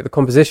about a little bit the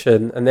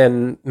composition, and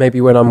then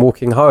maybe when I'm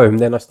walking home,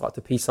 then I start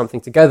to piece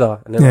something together,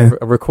 and then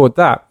I record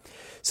that.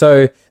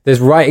 So there's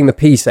writing the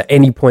piece at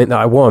any point that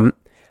I want,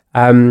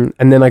 and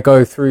then I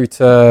go through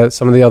to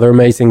some of the other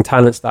amazing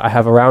talents that I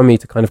have around me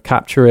to kind of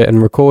capture it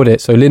and record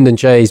it. So Lyndon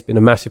J has been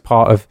a massive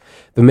part of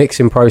the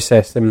mixing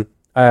process, and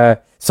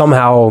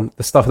somehow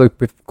the stuff that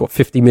we've got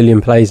 50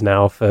 million plays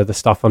now for the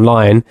stuff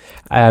online,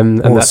 and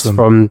that's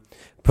from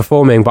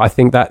performing. But I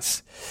think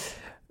that's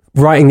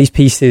writing these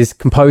pieces,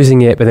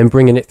 composing it, but then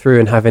bringing it through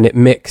and having it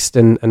mixed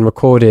and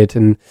recorded,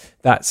 and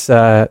that's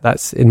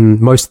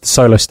in most of the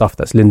solo stuff.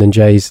 That's Lyndon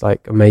J's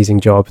like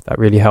amazing job that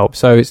really helps.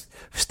 So it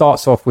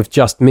starts off with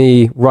just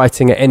me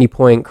writing at any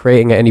point,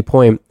 creating at any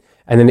point,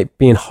 and then it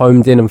being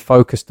homed in and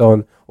focused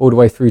on all the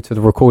way through to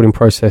the recording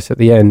process at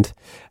the end.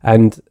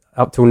 And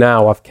up till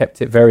now, I've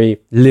kept it very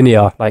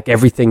linear, like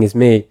everything is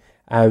me.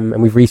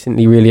 And we've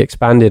recently really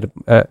expanded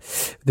the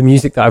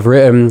music that I've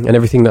written and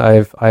everything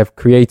that I've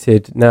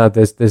created. Now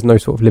there's no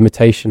sort of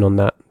limitation on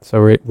that.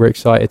 So we're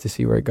excited to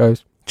see where it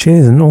goes.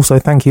 Cheers, and also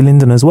thank you,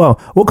 Lyndon, as well.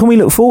 What can we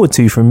look forward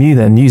to from you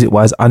then,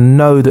 music-wise? I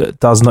know that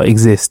Does Not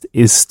Exist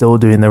is still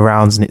doing the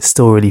rounds and it's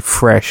still really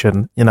fresh,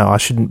 and, you know, I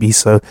shouldn't be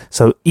so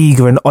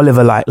eager and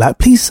Oliver-like,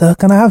 please, sir,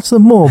 can I have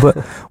some more? But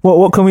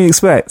what can we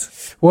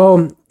expect?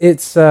 Well,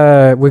 it's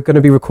we're going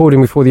to be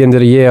recording before the end of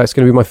the year. It's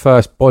going to be my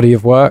first body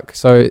of work.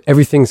 So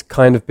everything's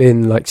kind of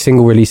been like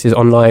single releases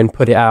online,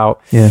 put it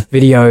out,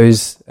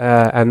 videos,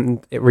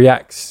 and it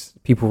reacts,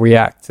 people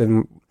react,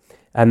 and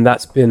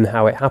that's been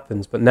how it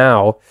happens. But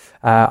now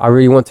I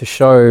really want to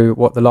show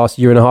what the last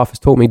year and a half has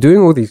taught me, doing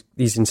all these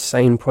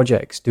insane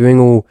projects, doing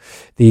all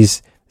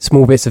these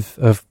small bits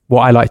of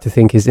what I like to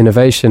think is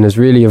innovation has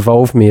really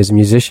evolved me as a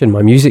musician.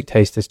 My music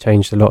taste has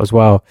changed a lot as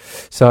well.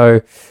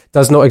 So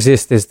Does Not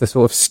Exist is the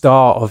sort of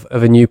start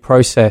of a new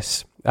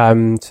process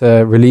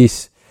to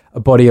release a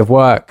body of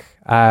work.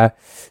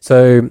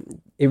 So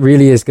it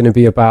really is going to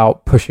be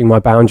about pushing my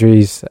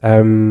boundaries,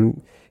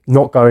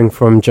 not going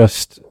from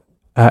just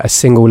a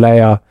single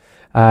layer,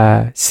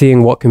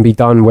 seeing what can be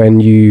done when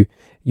you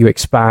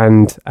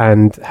expand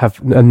and have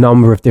a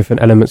number of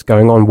different elements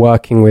going on,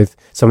 working with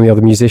some of the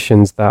other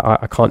musicians that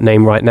I can't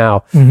name right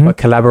now, but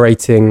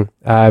collaborating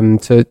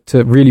to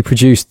really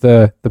produce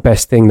the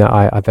best thing that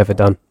I've ever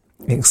done.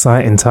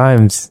 Exciting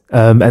times.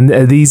 And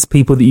are these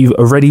people that you've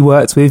already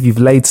worked with? You've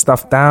laid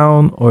stuff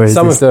down, or is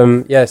some of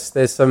them? Yes,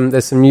 there's some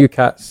new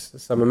cats,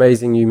 some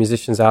amazing new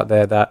musicians out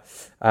there that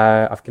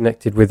I've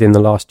connected with in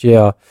the last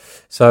year.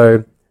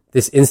 So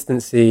this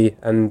instancy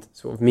and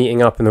sort of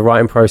meeting up in the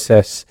writing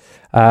process,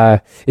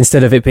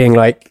 instead of it being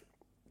like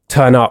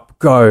turn up,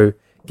 go,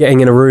 getting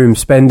in a room,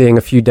 spending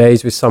a few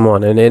days with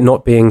someone, and it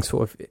not being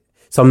sort of,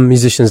 some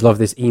musicians love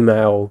this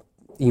email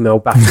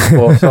back and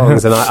forth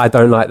songs, and I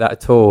don't like that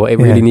at all. It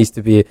really needs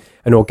to be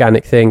an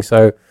organic thing.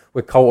 So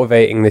we're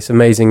cultivating this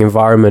amazing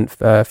environment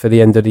for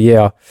the end of the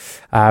year.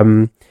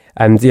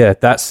 And yeah,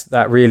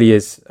 that really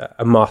is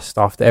a must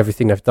after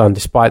everything I've done.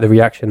 Despite the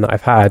reaction that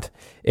I've had,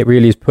 it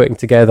really is putting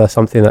together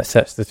something that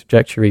sets the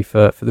trajectory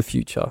for the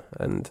future.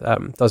 And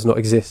Does Not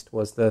Exist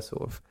was the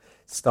sort of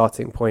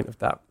starting point of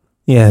that.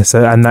 Yeah,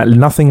 so and that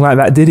nothing like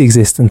that did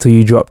exist until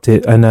you dropped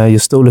it, and you're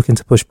still looking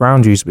to push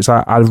boundaries, which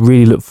I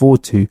really look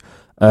forward to.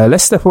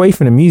 Let's step away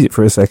from the music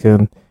for a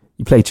second.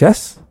 You play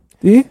chess,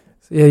 do you?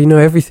 Yeah, you know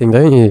everything,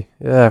 don't you?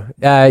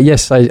 Yeah.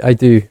 Yes, I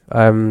do.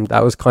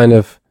 That was kind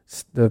of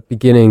the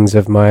beginnings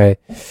of my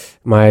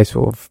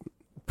sort of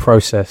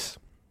process.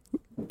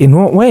 In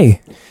what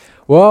way?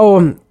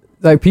 Well,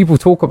 like people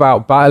talk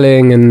about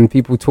battling and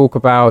people talk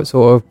about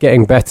sort of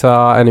getting better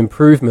and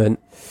improvement.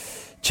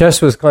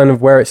 Chess was kind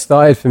of where it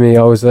started for me.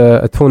 I was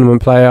a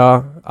tournament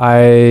player.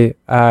 I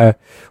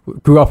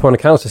grew up on a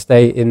council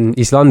estate in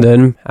East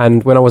London,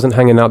 and when I wasn't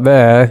hanging out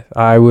there,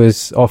 I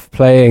was off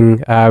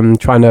playing,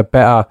 trying to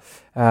better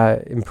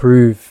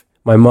improve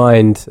my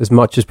mind as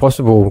much as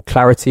possible.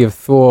 Clarity of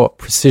thought,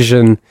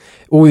 precision,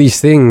 all these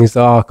things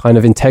are kind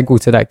of integral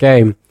to that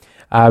game.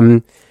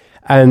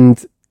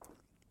 And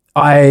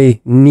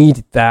I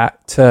needed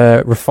that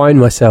to refine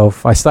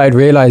myself. I started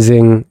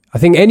realizing, I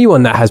think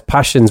anyone that has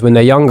passions when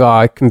they're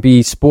younger, it can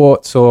be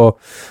sports or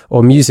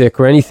music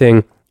or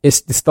anything, it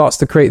starts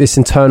to create this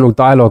internal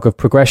dialogue of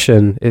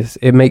progression.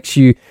 It makes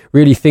you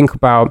really think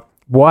about,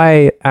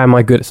 why am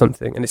I good at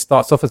something? And it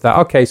starts off as that,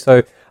 okay,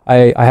 so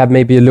I have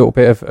maybe a little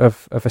bit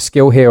of a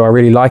skill here. I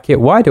really like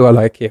it. Why do I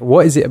like it?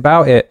 What is it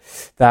about it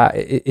that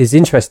is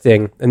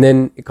interesting? And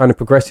then it kind of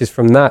progresses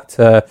from that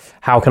to,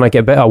 how can I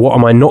get better? What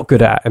am I not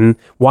good at? And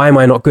why am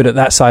I not good at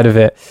that side of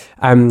it?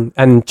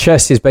 And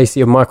chess is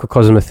basically a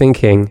microcosm of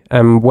thinking.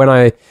 And when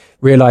I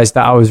realized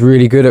that I was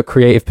really good at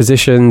creative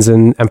positions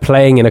and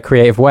playing in a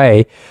creative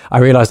way, I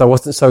realized I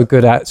wasn't so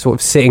good at sort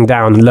of sitting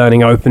down and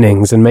learning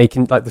openings and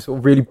making like the sort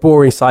of really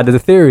boring side of the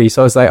theory.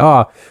 So I was like,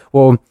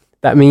 well,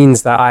 that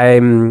means that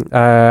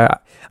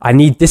I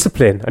need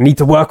discipline. I need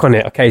to work on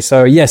it. Okay,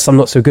 so yes, I'm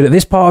not so good at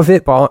this part of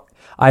it, but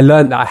I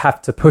learned that I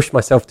have to push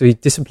myself to be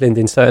disciplined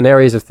in certain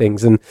areas of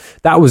things. And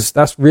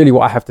that's really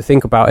what I have to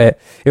think about it.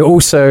 It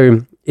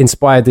also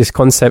inspired this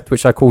concept,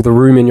 which I call the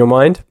room in your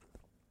mind.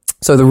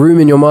 So the room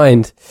in your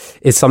mind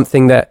is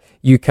something that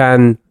you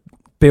can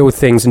build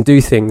things and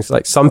do things.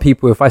 Like some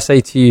people, if I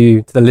say to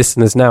you, to the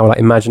listeners now, like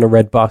imagine a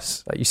red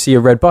bus, like you see a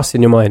red bus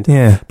in your mind.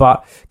 Yeah.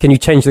 But can you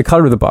change the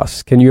color of the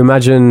bus? Can you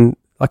imagine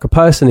like a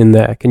person in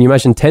there? Can you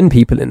imagine 10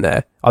 people in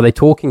there? Are they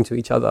talking to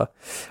each other?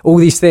 All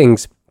these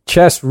things.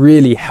 Chess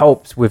really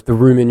helps with the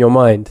room in your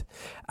mind.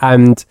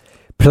 And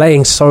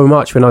playing so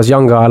much when I was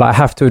younger, I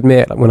have to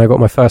admit, like when I got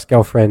my first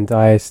girlfriend,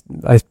 I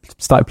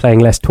started playing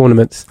less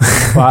tournaments.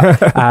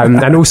 But,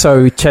 and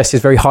also chess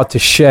is very hard to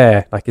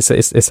share. Like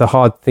it's a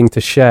hard thing to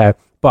share.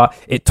 But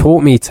it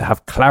taught me to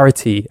have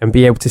clarity and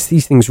be able to see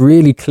things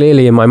really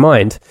clearly in my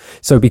mind.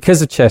 So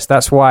because of chess,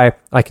 that's why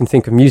I can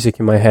think of music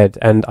in my head.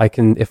 And I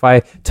can, if I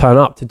turn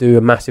up to do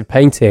a massive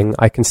painting,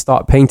 I can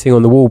start painting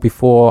on the wall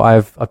before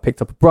I've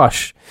picked up a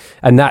brush.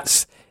 And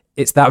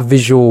it's that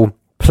visual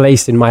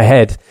place in my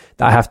head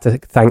that I have to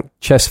thank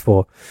chess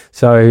for.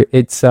 So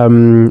it's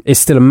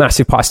still a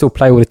massive part. I still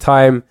play all the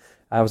time.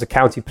 I was a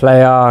county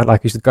player,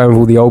 like I used to go with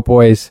all the old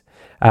boys.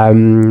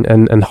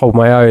 And hold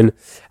my own,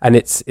 and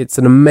it's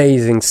an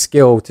amazing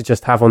skill to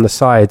just have on the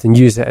side and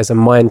use it as a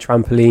mind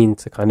trampoline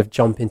to kind of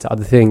jump into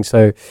other things.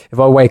 So if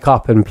I wake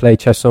up and play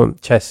chess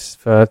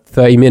for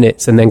 30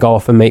 minutes and then go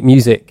off and make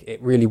music,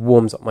 it really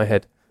warms up my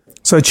head.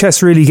 So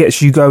chess really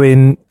gets you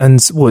going, and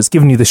it's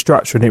given you the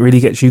structure, and it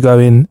really gets you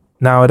going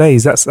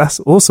nowadays. That's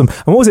awesome.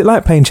 And what was it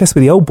like playing chess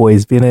with the old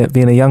boys, being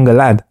a younger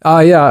lad?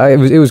 Yeah,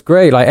 it was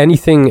great. Like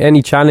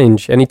any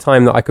challenge, any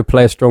time that I could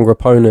play a stronger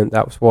opponent,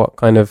 that was what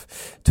kind of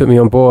took me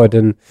on board.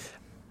 And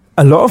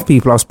a lot of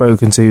people I've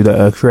spoken to that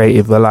are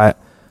creative, they're like,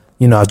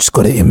 I just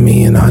got it in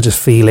me and I just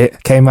feel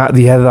it came out of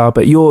the heather.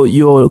 But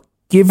you're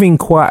giving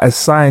quite a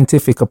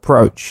scientific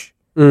approach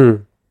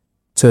to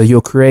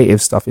your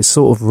creative stuff. It's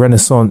sort of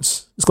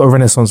Renaissance. It's got a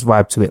Renaissance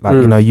vibe to it.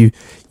 Like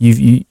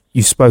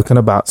you've spoken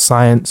about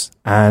science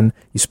and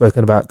you've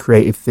spoken about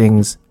creative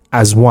things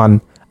as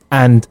one,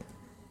 and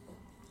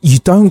you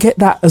don't get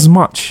that as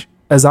much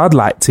as I'd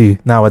like to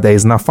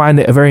nowadays. And I find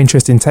it a very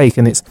interesting take,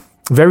 and it's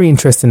very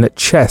interesting that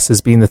chess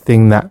has been the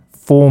thing that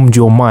formed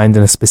your mind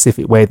in a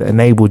specific way that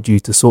enabled you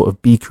to sort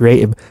of be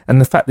creative. And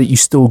the fact that you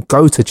still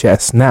go to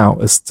chess now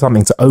as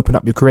something to open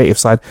up your creative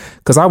side,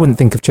 because I wouldn't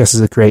think of chess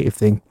as a creative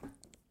thing.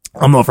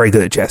 I'm not very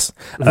good at chess.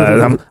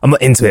 I'm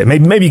not into it.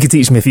 Maybe you could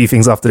teach me a few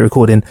things after the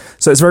recording.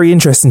 So it's very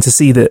interesting to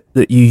see that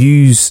you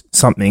use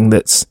something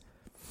that's,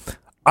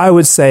 I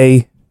would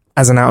say,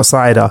 as an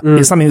outsider,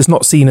 it's something that's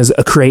not seen as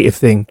a creative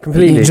thing.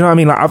 Completely. Do you know what I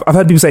mean? Like I've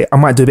heard people say, I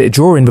might do a bit of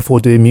drawing before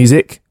doing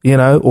music,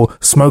 or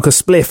smoke a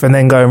spliff and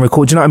then go and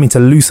record. Do you know what I mean? To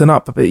loosen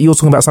up. But you're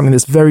talking about something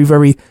that's very,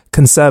 very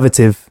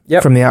conservative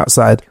from the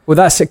outside. Well,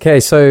 that's okay.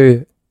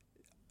 So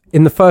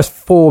in the first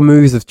 4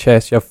 moves of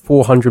chess, you have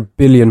 400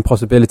 billion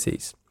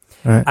possibilities.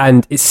 Right.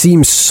 And it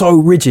seems so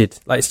rigid.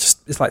 Like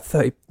it's like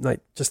 30,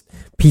 like just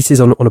pieces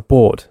on a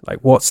board. Like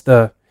what is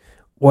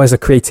the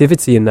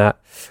creativity in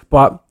that?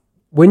 But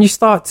when you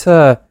start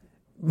to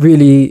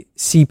really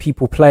see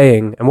people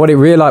playing, and what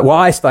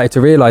I started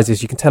to realize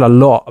is you can tell a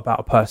lot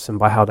about a person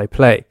by how they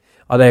play.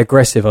 Are they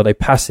aggressive? Are they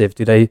passive?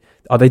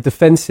 Are they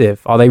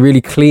defensive? Are they really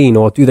clean,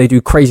 or do they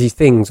do crazy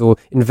things or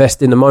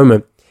invest in the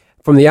moment?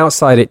 From the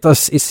outside, it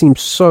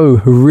seems so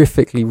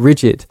horrifically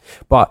rigid,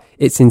 but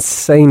it's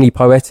insanely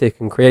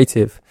poetic and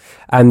creative.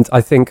 And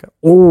I think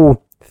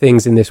all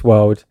things in this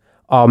world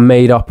are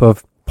made up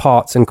of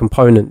parts and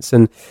components.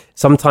 And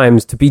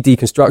sometimes to be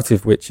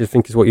deconstructive, which I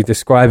think is what you're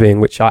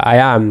describing, which I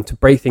am, to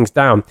break things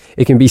down,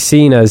 it can be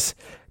seen as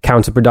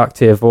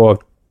counterproductive or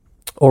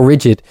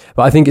rigid.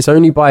 But I think it's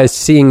only by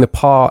seeing the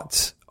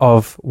parts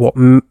of what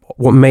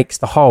makes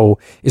the whole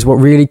is what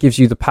really gives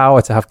you the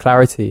power to have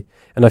clarity.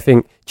 And I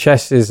think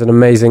chess is an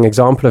amazing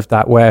example of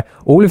that, where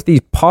all of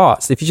these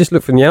parts, if you just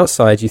look from the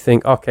outside, you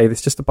think, okay,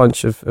 there's just a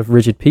bunch of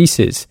rigid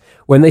pieces.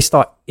 When they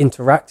start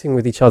interacting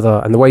with each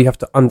other and the way you have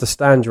to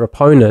understand your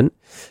opponent,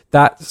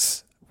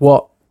 that's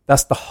the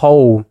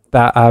whole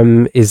that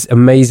is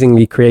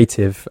amazingly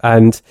creative.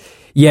 And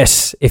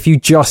yes, if you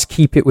just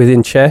keep it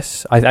within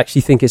chess, I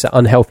actually think it's an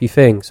unhealthy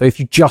thing. So if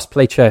you just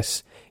play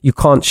chess, you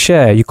can't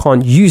share, you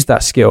can't use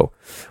that skill.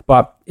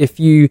 But if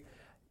you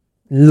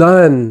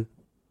learn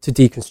to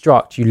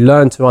deconstruct, you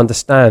learn to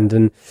understand,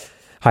 and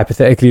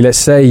hypothetically, let's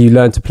say you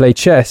learn to play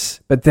chess,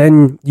 but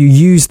then you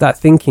use that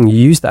thinking, you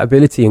use that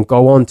ability and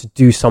go on to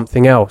do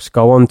something else,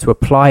 go on to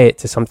apply it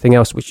to something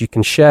else which you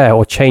can share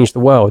or change the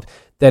world,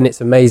 then it's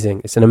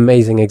amazing. It's an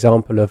amazing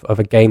example of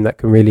a game that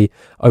can really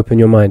open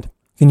your mind.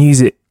 You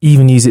can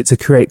even use it to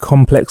create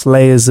complex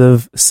layers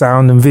of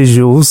sound and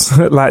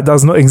visuals like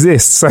does not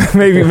exist. So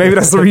maybe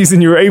that's the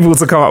reason you were able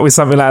to come up with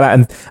something like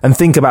that and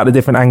think about the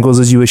different angles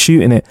as you were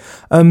shooting it.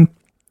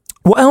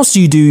 What else do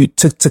you do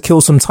to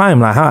kill some time?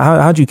 Like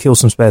how do you kill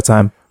some spare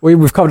time?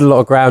 We've covered a lot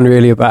of ground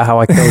really about how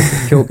I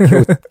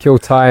kill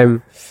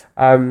time.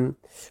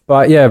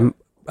 But yeah,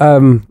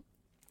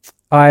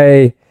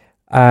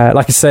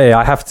 like I say,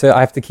 I have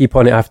to keep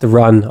on it. I have to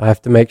run. I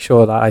have to make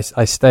sure that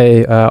I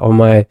stay on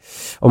my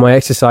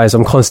exercise.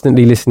 I'm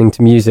constantly listening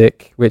to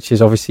music, which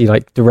is obviously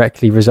like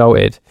directly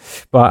resulted.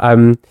 But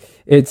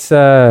it's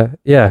I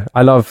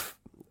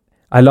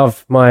I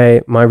love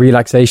my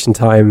relaxation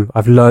time.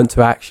 I've learned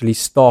to actually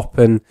stop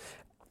and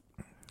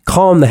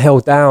calm the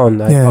hell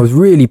down. I was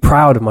really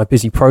proud of my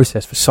busy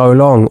process for so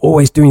long,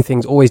 always doing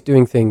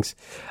things.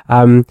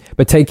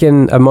 But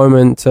taking a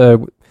moment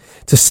to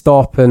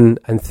stop and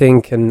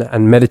think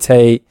and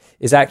meditate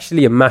is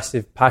actually a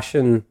massive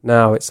passion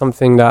now. It's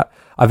something that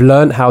I've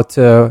learned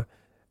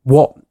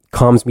what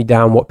calms me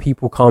down, what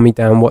people calm me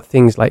down, what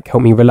things like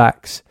help me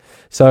relax.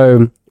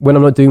 So when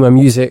I'm not doing my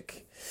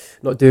music,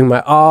 not doing my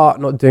art,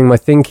 not doing my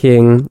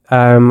thinking,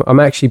 I'm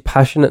actually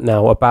passionate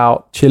now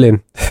about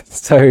chilling.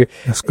 So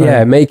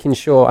making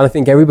sure, and I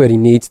think everybody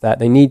needs that.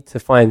 They need to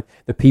find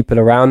the people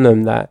around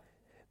them that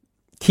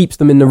keeps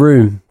them in the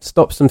room,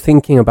 stops them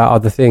thinking about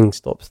other things,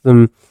 stops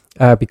them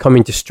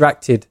becoming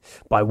distracted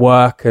by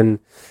work and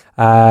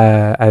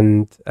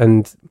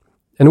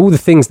all the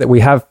things that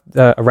we have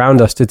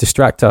around us to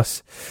distract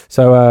us.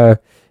 So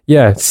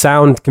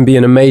sound can be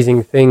an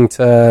amazing thing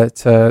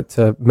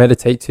to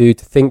meditate to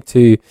think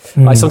to.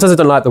 Like, sometimes I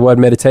don't like the word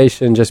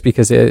meditation just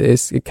because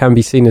it can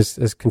be seen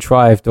as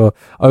contrived or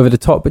over the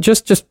top, but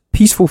just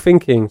peaceful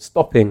thinking,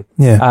 stopping.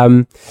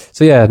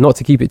 Not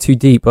to keep it too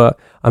deep, but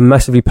I'm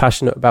massively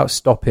passionate about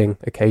stopping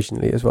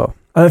occasionally as well.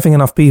 I don't think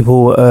enough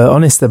people are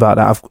honest about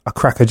that. I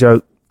crack a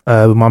joke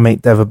with my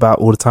mate Dev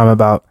all the time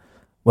about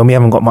when we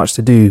haven't got much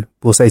to do,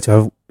 we'll say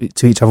to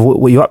each other,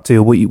 what are you up to,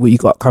 or what you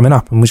got coming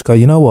up? And we just go,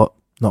 you know what?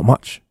 Not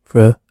much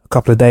for a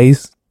couple of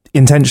days,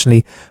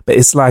 intentionally. But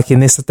it's like in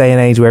this day and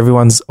age where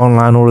everyone's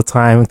online all the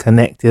time and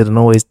connected and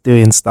always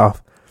doing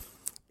stuff,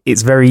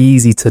 it's very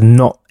easy to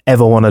not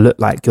ever want to look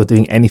like you're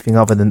doing anything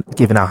other than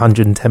giving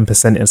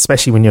 110%,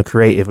 especially when you're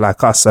creative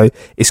like us. So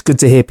it's good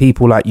to hear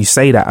people like you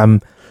say that.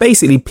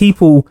 Basically,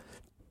 people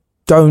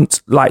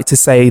don't like to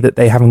say that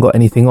they haven't got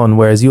anything on,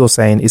 whereas you're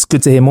saying it's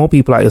good to hear more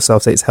people like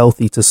yourself say it's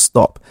healthy to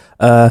stop.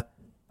 Have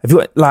you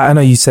got, like, I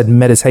know you said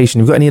meditation,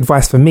 have you got any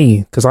advice for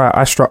me? Because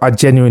I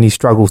genuinely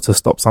struggle to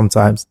stop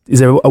sometimes. Is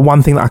there a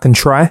one thing that I can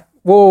try?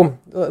 Well,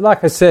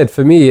 like I said,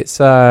 for me,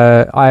 it's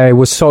I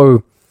was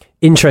so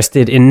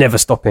interested in never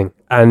stopping,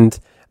 and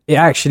it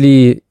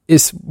actually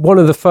is one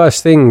of the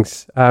first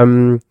things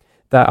that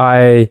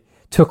I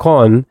took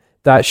on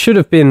that should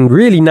have been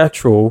really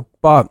natural,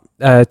 but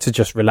to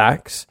just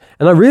relax.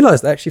 And I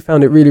realized I actually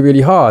found it really,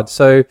 really hard.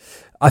 So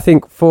I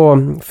think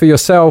for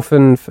yourself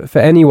and for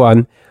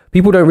anyone,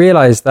 people don't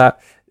realize that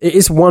it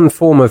is one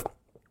form of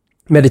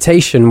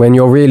meditation when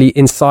you're really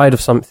inside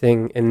of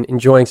something and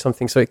enjoying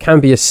something. So it can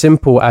be as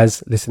simple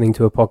as listening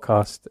to a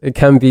podcast. It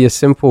can be as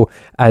simple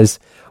as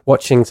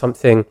watching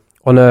something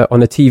on a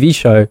TV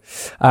show.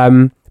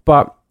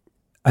 But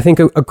I think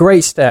a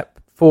great step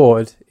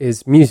forward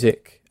is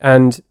music,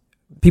 and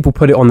people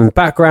put it on in the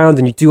background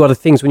and you do other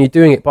things when you're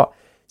doing it, but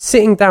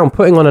sitting down,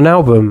 putting on an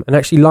album and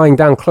actually lying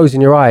down,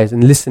 closing your eyes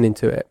and listening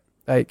to it,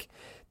 like,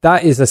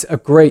 that is a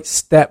great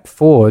step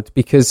forward,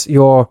 because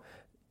you're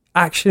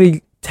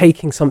actually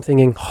taking something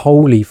in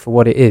wholly for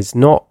what it is,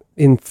 not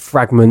in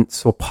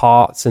fragments or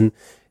parts, and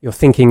you're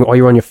thinking, or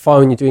you're on your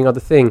phone, you're doing other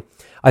thing.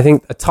 I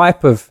think a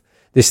type of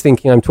this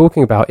thinking I'm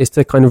talking about is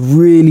to kind of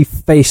really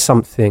face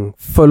something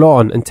full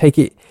on and take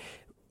it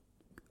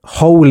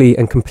wholly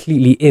and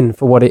completely in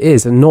for what it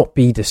is and not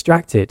be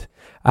distracted.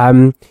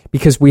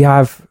 Because we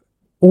have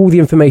all the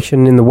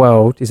information in the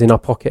world is in our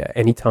pocket at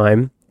any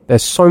time.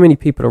 There's so many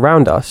people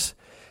around us.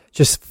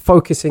 Just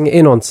focusing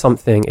in on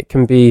something. It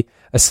can be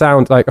a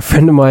sound, like a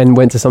friend of mine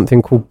went to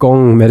something called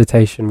gong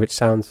meditation, which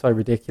sounds so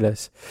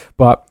ridiculous,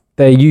 but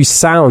they use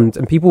sound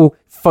and people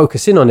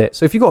focus in on it.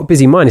 So if you've got a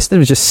busy mind, instead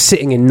of just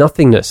sitting in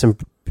nothingness and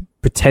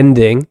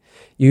pretending,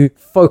 you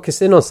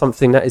focus in on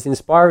something that is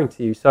inspiring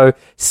to you. So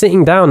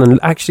sitting down and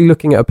actually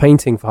looking at a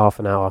painting for half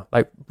an hour,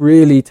 like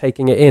really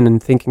taking it in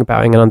and thinking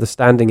about it and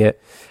understanding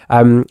it,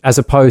 as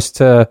opposed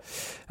to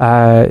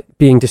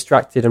being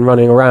distracted and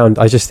running around,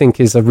 I just think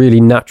is a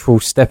really natural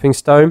stepping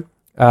stone.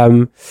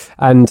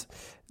 And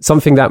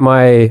something that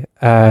my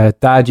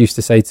dad used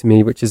to say to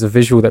me, which is a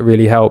visual that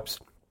really helps,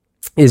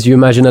 is you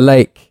imagine a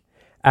lake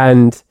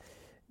and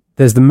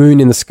there's the moon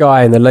in the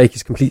sky and the lake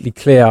is completely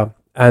clear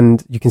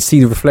and you can see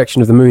the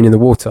reflection of the moon in the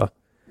water.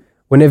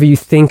 Whenever you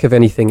think of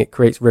anything, it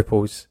creates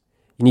ripples.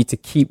 You need to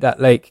keep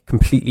that lake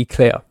completely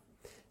clear.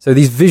 So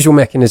these visual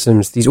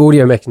mechanisms, these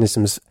audio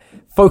mechanisms,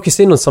 focus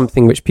in on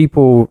something which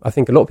I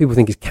think a lot of people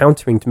think is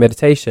countering to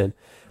meditation,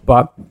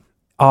 but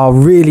are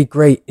really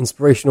great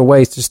inspirational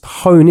ways to just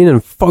hone in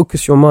and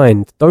focus your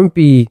mind. Don't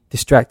be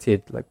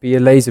distracted, like be a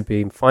laser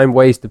beam. Find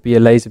ways to be a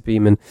laser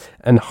beam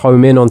and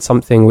home in on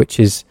something which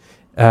is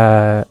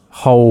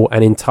whole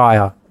and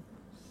entire.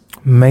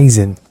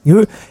 Amazing.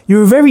 You're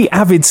a very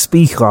avid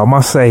speaker, I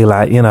must say.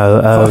 Like, you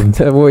know.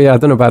 Well, yeah, I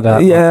don't know about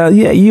that. Yeah,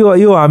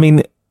 you are. I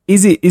mean,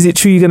 is it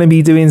true you're going to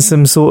be doing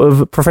some sort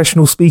of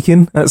professional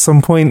speaking at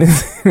some point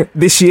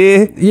this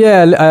year?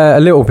 Yeah,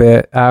 a little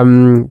bit.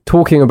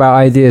 Talking about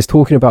ideas,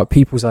 talking about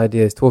people's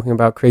ideas, talking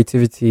about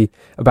creativity,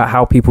 about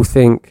how people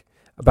think,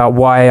 about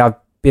why I've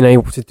been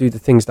able to do the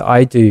things that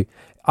I do,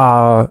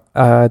 are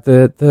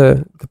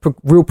the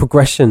real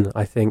progression,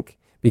 I think,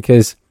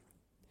 because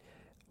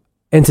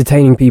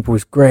entertaining people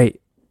is great.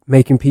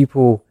 Making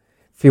people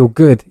feel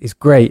good is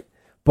great,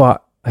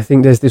 but I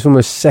think there's this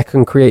almost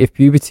second creative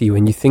puberty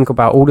when you think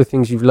about all the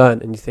things you've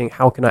learned and you think,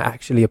 how can I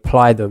actually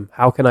apply them?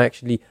 How can I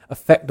actually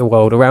affect the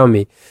world around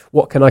me?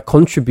 What can I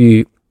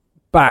contribute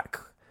back?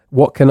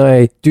 What can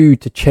I do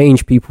to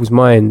change people's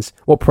minds?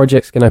 What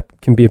projects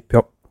can be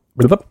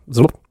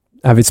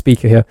avid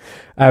speaker here.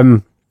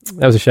 That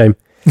was a shame.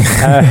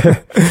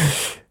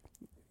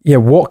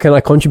 What can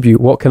I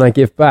contribute? What can I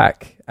give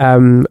back?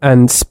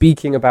 And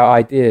speaking about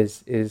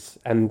ideas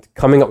and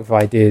coming up with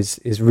ideas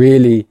is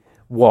really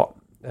what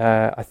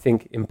I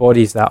think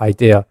embodies that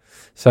idea.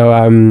 So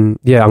I'm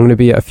going to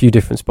be at a few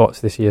different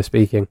spots this year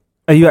speaking.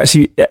 Are you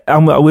actually,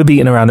 we're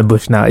beating around the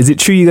bush now. Is it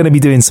true you're going to be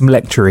doing some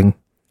lecturing?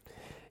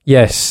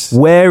 Yes.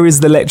 Where is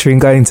the lecturing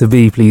going to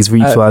be, please,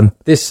 Reach One?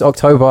 This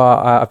October,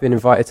 I've been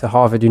invited to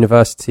Harvard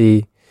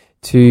University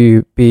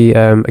to be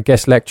a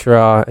guest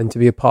lecturer and to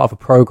be a part of a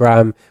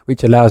program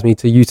which allows me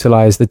to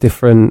utilize the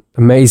different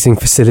amazing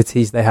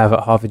facilities they have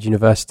at Harvard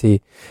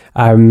University,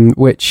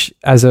 which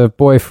as a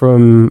boy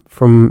from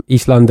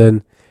East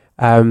London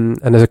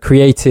and as a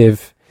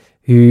creative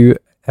who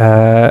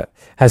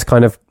has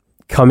kind of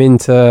come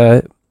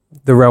into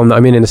the realm that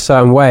I'm in a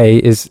certain way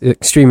is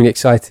extremely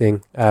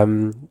exciting.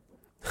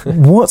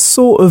 What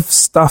sort of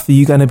stuff are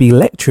you going to be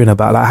lecturing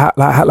about?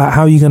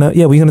 How are you going to, what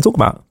are you going to talk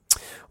about?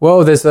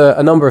 Well, there's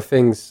a number of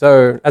things.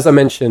 So, as I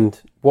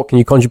mentioned, what can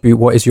you contribute?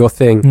 What is your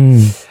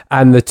thing?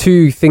 And the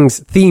two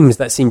themes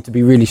that seem to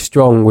be really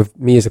strong with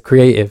me as a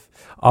creative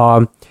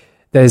are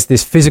there's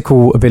this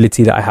physical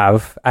ability that I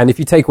have. And if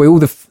you take away all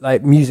the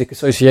music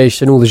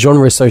association, all the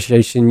genre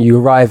association, you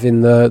arrive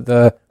in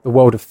the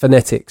world of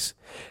phonetics.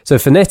 So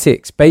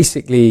phonetics,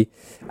 basically,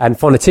 and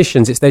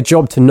phoneticians, it's their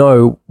job to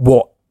know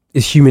what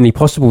is humanly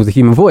possible with the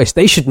human voice.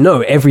 They should know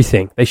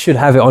everything. They should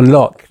have it on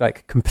lock,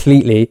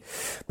 completely.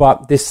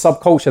 But this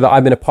subculture that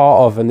I've been a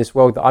part of and this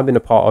world that I've been a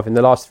part of in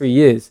the last 3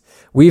 years,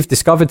 we've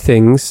discovered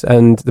things,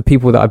 and the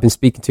people that I've been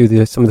speaking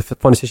to, some of the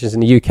phoneticians in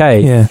the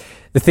UK,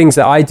 the things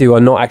that I do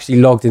are not actually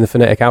logged in the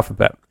phonetic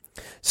alphabet.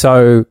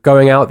 So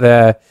going out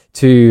there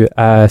to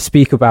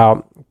speak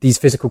about these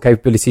physical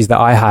capabilities that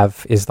I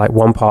have is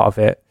one part of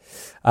it.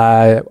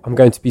 I'm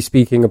going to be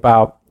speaking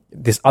about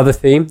this other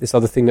thing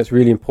that's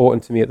really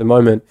important to me at the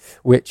moment,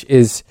 which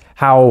is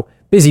how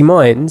busy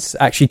minds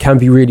actually can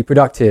be really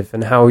productive,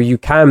 and how you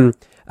can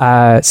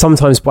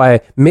sometimes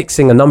by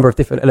mixing a number of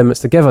different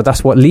elements together,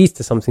 that's what leads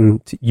to something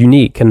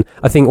unique. And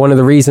I think one of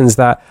the reasons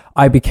that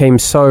I became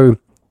so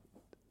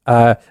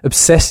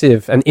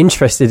obsessive and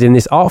interested in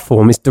this art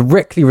form is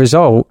directly a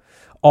result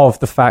of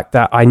the fact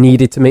that I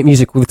needed to make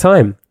music all the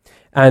time.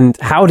 And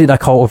how did I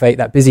cultivate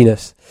that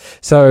busyness?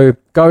 So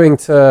going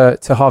to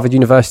Harvard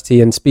University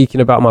and speaking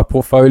about my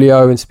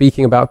portfolio and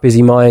speaking about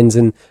busy minds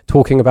and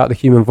talking about the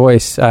human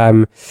voice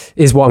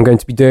is what I'm going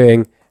to be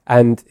doing.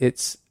 And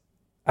it's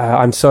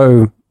I'm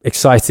so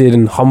excited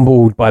and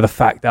humbled by the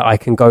fact that I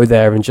can go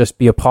there and just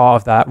be a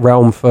part of that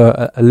realm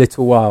for a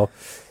little while.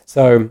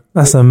 So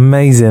that's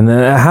amazing.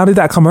 How did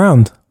that come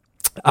around?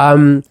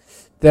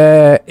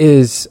 There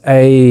is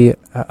a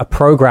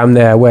program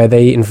there where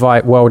they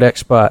invite world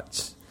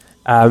experts.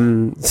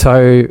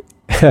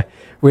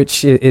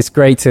 Which is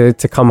great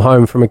to come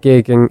home from a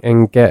gig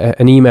and get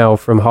an email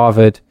from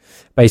Harvard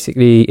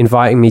basically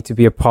inviting me to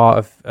be a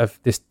part of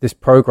this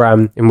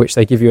program in which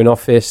they give you an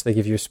office, they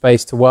give you a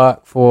space to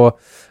work for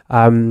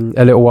a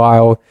little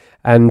while,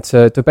 and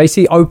to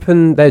basically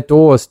open their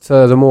doors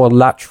to the more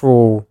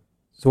lateral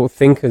sort of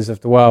thinkers of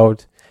the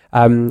world.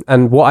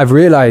 And what I've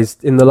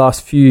realized in the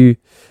last few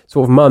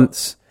sort of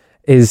months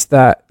is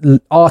that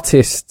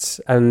artists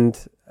and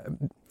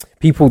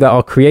people that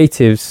are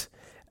creatives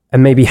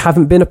and maybe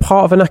haven't been a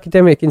part of an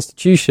academic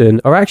institution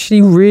are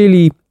actually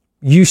really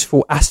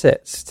useful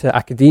assets to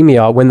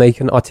academia when they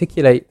can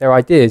articulate their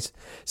ideas.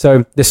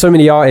 So there's so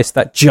many artists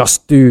that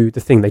just do the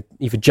thing. They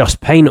either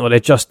just paint or they're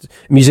just a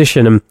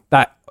musician, and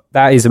that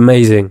is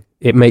amazing.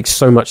 It makes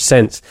so much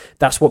sense.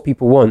 That's what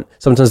people want.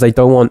 Sometimes they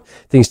don't want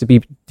things to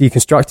be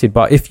deconstructed,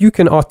 but if you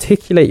can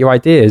articulate your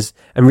ideas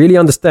and really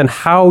understand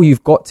how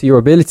you've got to your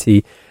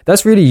ability,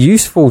 that's really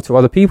useful to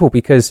other people,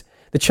 because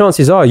the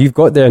chances are you've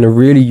got there in a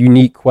really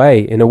unique way,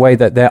 in a way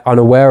that they're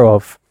unaware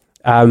of.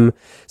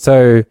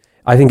 So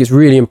I think it's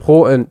really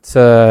important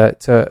for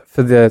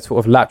the sort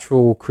of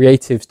lateral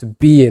creatives to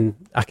be in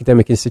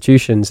academic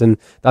institutions. And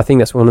I think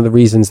that's one of the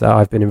reasons that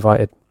I've been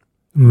invited.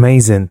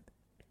 Amazing.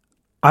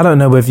 I don't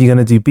know whether you're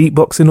going to do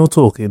beatboxing or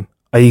talking.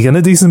 Are you going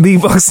to do some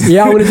beatboxing?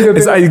 Yeah, I'm going to do a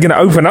bit. Are you going to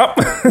open up?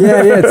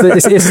 Yeah.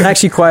 It's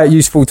actually quite a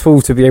useful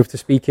tool to be able to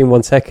speak in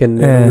 1 second.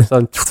 Yeah.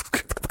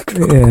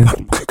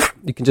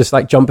 You can just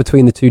jump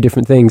between the two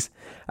different things.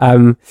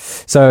 But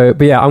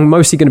yeah, I'm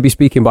mostly going to be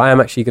speaking, but I am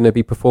actually going to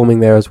be performing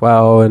there as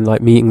well, and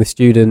meeting the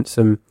students.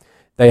 And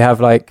they have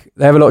a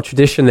lot of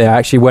tradition there. I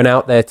actually went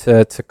out there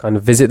to kind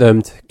of visit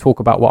them, to talk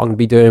about what I'm going to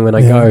be doing when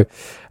I go.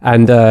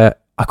 And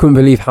I couldn't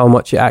believe how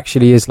much it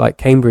actually is like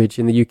Cambridge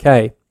in the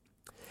UK.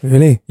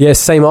 Really? Yeah,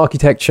 same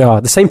architecture.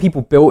 The same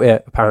people built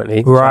it,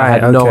 apparently. Right, I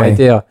had no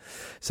idea.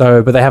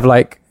 So, but they have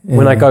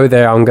when I go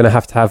there, I'm going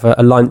to have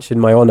a lunch in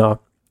my honor,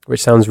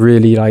 which sounds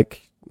really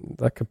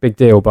like a big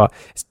deal, but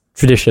it's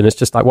tradition. It's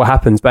just like what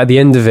happens. But at the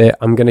end of it,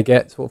 I'm going to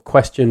get sort of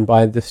questioned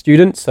by the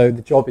students. So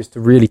the job is to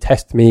really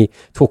test me,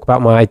 talk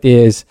about my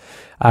ideas.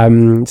 But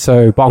I'm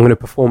going to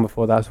perform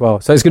before that as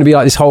well. So it's going to be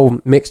like this whole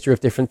mixture of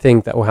different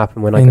things that will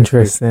happen when I go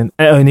through. Interesting.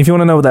 And if you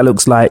want to know what that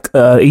looks like,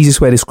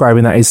 easiest way of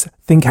describing that is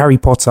think Harry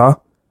Potter,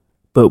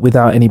 but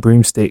without any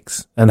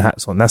broomsticks and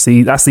hats on. That's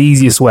the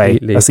easiest way.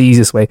 Completely. That's the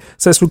easiest way.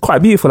 So it's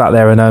quite beautiful out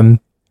there. And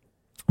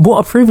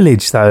what a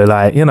privilege, though.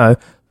 Like, you know,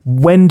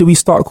 when do we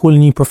start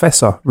calling you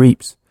Professor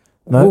Reeps?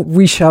 No? Well,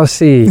 we shall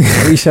see.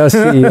 We shall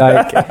see.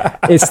 Like,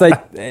 it's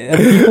like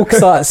people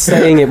start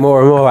saying it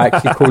more and more,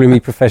 actually calling me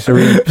Professor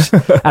Reeps.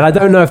 And I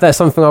don't know if that's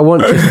something I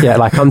want just yet.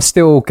 Like, I'm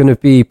still going to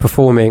be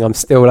performing. I'm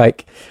still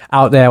like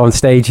out there on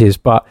stages.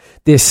 But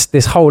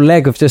this whole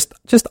leg of just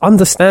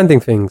understanding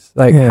things,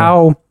 like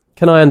how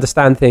can I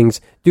understand things?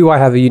 Do I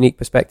have a unique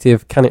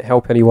perspective? Can it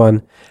help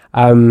anyone?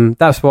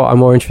 That's what I'm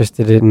more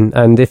interested in.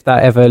 And if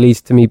that ever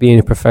leads to me being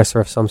a professor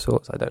of some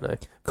sorts, I don't know.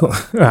 Cool.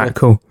 All right,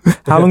 cool.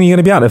 How long are you going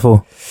to be out there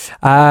for?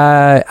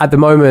 At the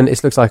moment,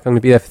 it looks like I'm going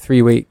to be there for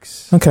 3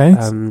 weeks. Okay.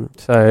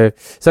 So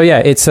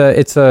yeah, it's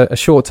a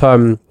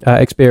short-term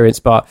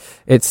experience, but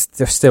it's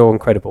just still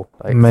incredible.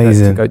 Like,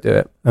 amazing. To go do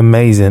it.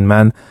 Amazing,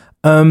 man.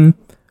 One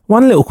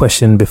little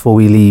question before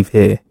we leave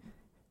here.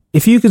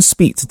 If you could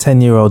speak to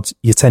your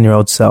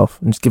 10-year-old self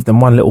and just give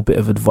them one little bit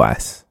of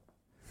advice,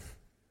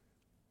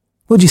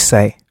 what would you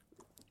say?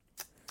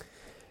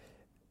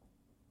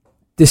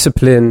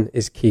 Discipline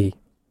is key.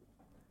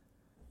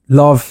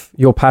 Love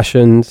your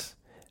passions,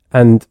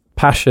 and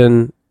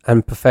passion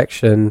and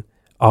perfection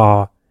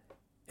are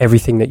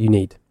everything that you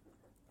need.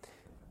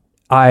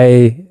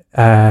 I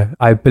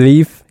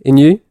believe in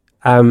you,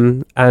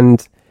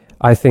 and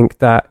I think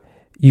that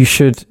you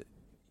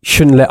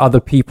shouldn't let other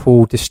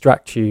people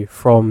distract you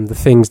from the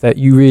things that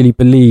you really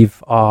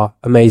believe are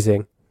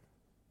amazing.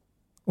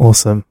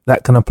 Awesome.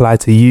 That can apply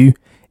to you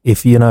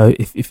if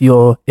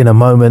you're in a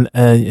moment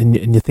and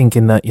you're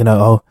thinking that, you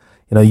the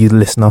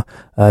listener,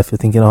 if you're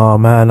thinking, oh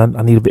man,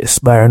 I need a bit of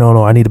spurring on,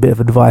 or I need a bit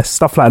of advice,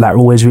 stuff like that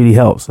always really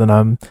helps.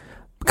 And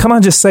can I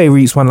just say,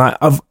 Reeps,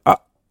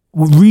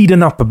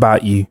 reading up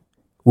about you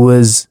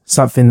was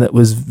something that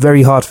was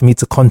very hard for me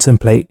to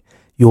contemplate.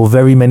 Your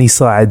very many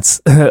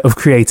sides of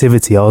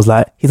creativity. I was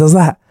like, he does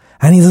that,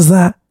 and he does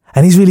that,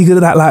 and he's really good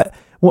at that. Like,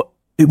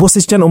 what's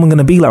this gentleman going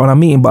to be like when I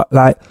meet him? But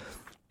like,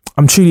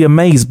 I'm truly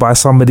amazed by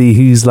somebody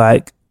who's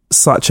like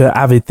such an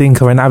avid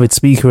thinker and avid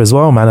speaker as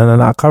well, man.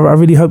 And I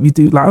really hope you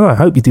do. Like, I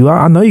hope you do.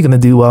 I know you're going to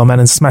do well, man,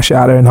 and smash it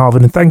out there in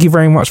Harvard. And thank you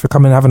very much for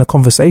coming and having a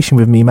conversation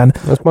with me, man.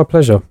 That's my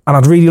pleasure. And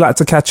I'd really like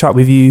to catch up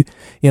with you.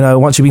 You know,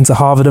 once you've been to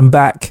Harvard and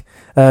back,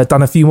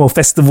 done a few more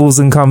festivals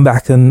and come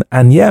back. And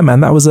yeah,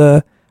 man, that was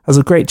a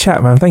great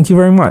chat, man. Thank you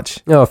very much.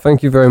 Oh,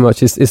 thank you very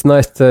much. It's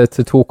nice to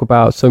talk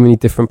about so many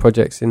different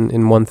projects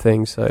in one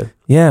thing. So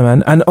yeah,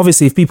 man. And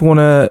obviously, if people want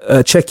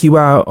to check you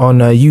out on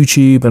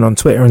YouTube and on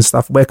Twitter and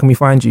stuff, where can we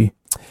find you?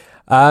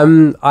 I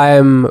am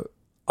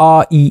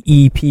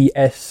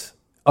REEPSONE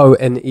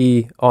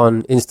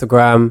on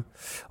Instagram,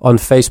 on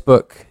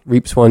Facebook,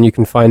 Reeps1. You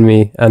can find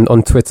me, and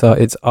on Twitter,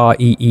 it's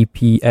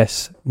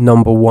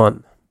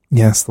REEPS1.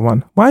 Yes, the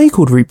one. Why are you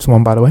called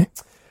Reeps1, by the way?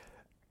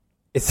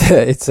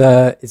 It's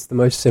the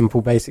most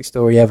simple, basic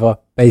story ever.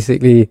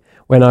 Basically,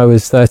 when I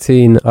was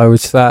 13, I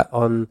was sat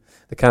on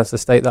the council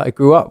estate that I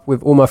grew up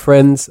with all my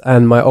friends,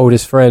 and my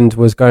oldest friend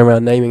was going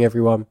around naming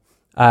everyone,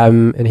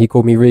 and he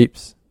called me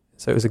Reeps.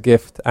 So it was a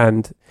gift,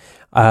 and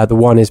the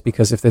one is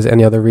because if there's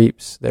any other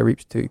Reeps, they're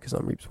Reeps 2 because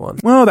I'm Reeps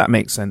 1. Well, that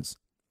makes sense.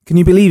 Can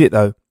you believe it,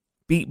 though?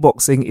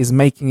 Beatboxing is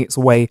making its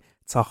way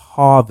to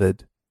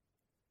Harvard,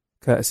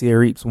 courtesy of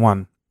Reeps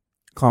 1.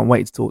 Can't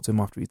wait to talk to him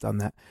after he's done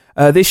that.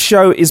 This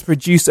show is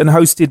produced and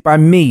hosted by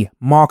me,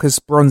 Marcus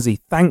Bronzy.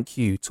 Thank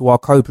you to our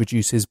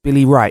co-producers,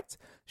 Billy Wright,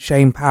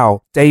 Shane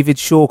Powell, David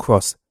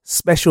Shawcross.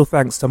 Special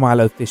thanks to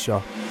Milo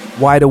Fisher,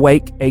 Wide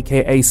Awake,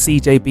 aka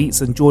CJ Beats,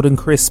 and Jordan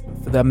Crisp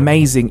for the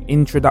amazing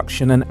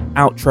introduction and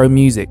outro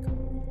music.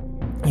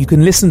 You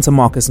can listen to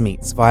Marcus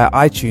Meets via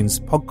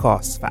iTunes,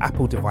 podcasts for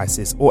Apple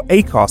devices, or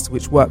Acast,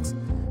 which works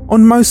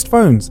on most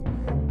phones.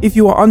 If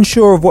you are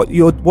unsure of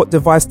what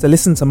device to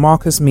listen to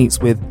Marcus Meets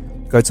with,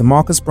 go to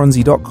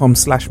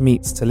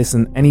marcusbronzy.com/meets to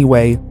listen any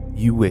way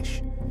you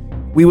wish.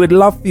 We would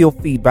love for your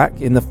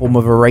feedback in the form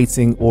of a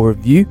rating or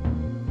review,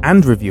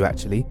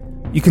 actually.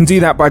 You can do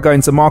that by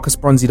going to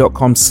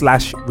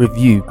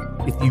marcusbronzy.com/review.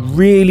 If you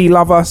really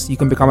love us, you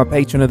can become a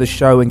patron of the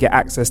show and get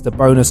access to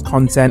bonus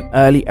content,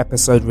 early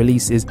episode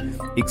releases,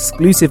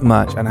 exclusive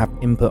merch, and have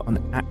input on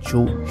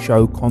actual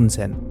show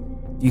content.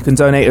 You can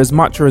donate as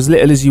much or as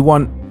little as you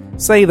want,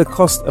 say the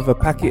cost of a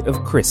packet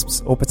of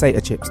crisps or potato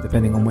chips,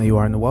 depending on where you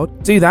are in the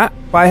world. Do that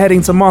by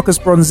heading to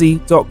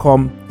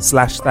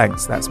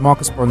marcusbronzy.com/thanks. That's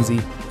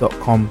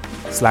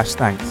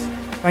marcusbronzy.com/thanks.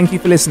 Thank you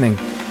for listening.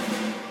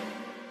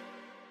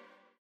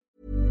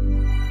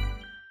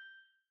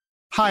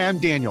 Hi, I'm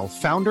Daniel,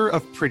 founder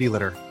of Pretty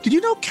Litter. Did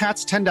you know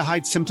cats tend to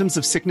hide symptoms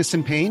of sickness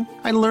and pain?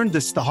 I learned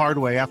this the hard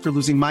way after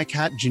losing my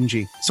cat,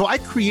 Gingy. So I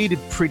created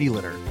Pretty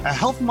Litter, a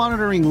health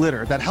monitoring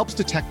litter that helps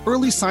detect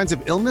early signs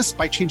of illness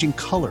by changing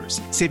colors,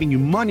 saving you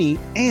money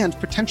and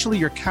potentially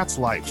your cat's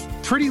life.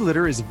 Pretty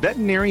Litter is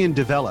veterinarian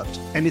developed,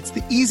 and it's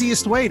the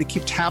easiest way to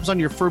keep tabs on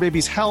your fur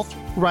baby's health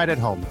right at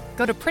home.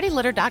 Go to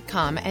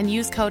prettylitter.com and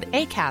use code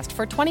ACAST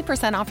for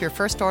 20% off your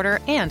first order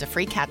and a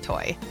free cat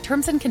toy.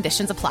 Terms and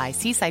conditions apply.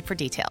 See site for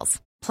details.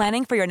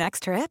 Planning for your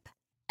next trip?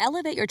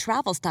 Elevate your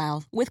travel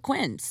style with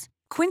Quince.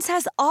 Quince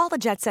has all the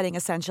jet-setting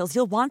essentials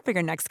you'll want for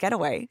your next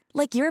getaway,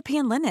 like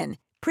European linen,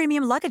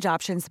 premium luggage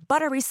options,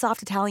 buttery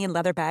soft Italian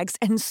leather bags,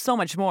 and so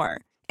much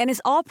more. And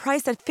is all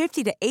priced at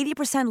 50 to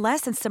 80%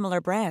 less than similar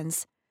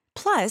brands.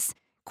 Plus,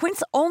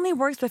 Quince only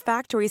works with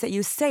factories that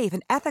use safe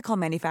and ethical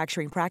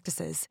manufacturing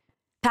practices.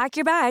 Pack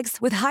your bags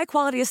with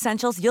high-quality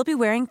essentials you'll be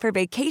wearing for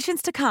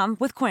vacations to come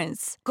with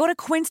Quince. Go to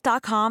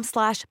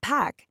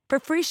quince.com/pack for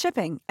free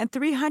shipping and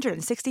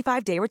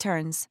 365-day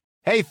returns.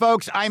 Hey,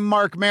 folks, I'm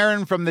Mark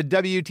Maron from the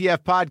WTF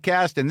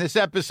Podcast, and this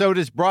episode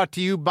is brought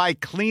to you by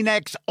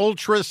Kleenex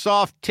Ultra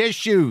Soft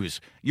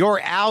Tissues, your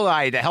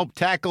ally to help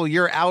tackle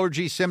your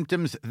allergy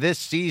symptoms this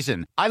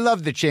season. I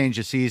love the change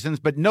of seasons,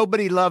 but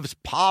nobody loves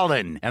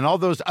pollen and all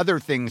those other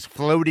things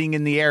floating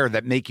in the air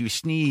that make you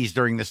sneeze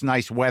during this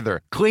nice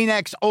weather.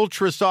 Kleenex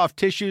Ultra Soft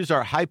Tissues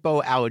are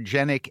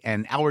hypoallergenic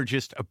and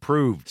allergist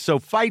approved, so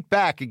fight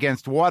back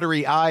against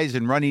watery eyes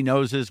and runny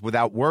noses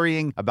without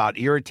worrying about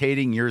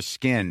irritating your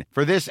skin.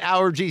 For this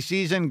allergy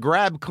season,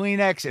 grab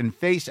Kleenex and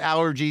face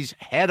allergies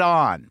head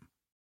on.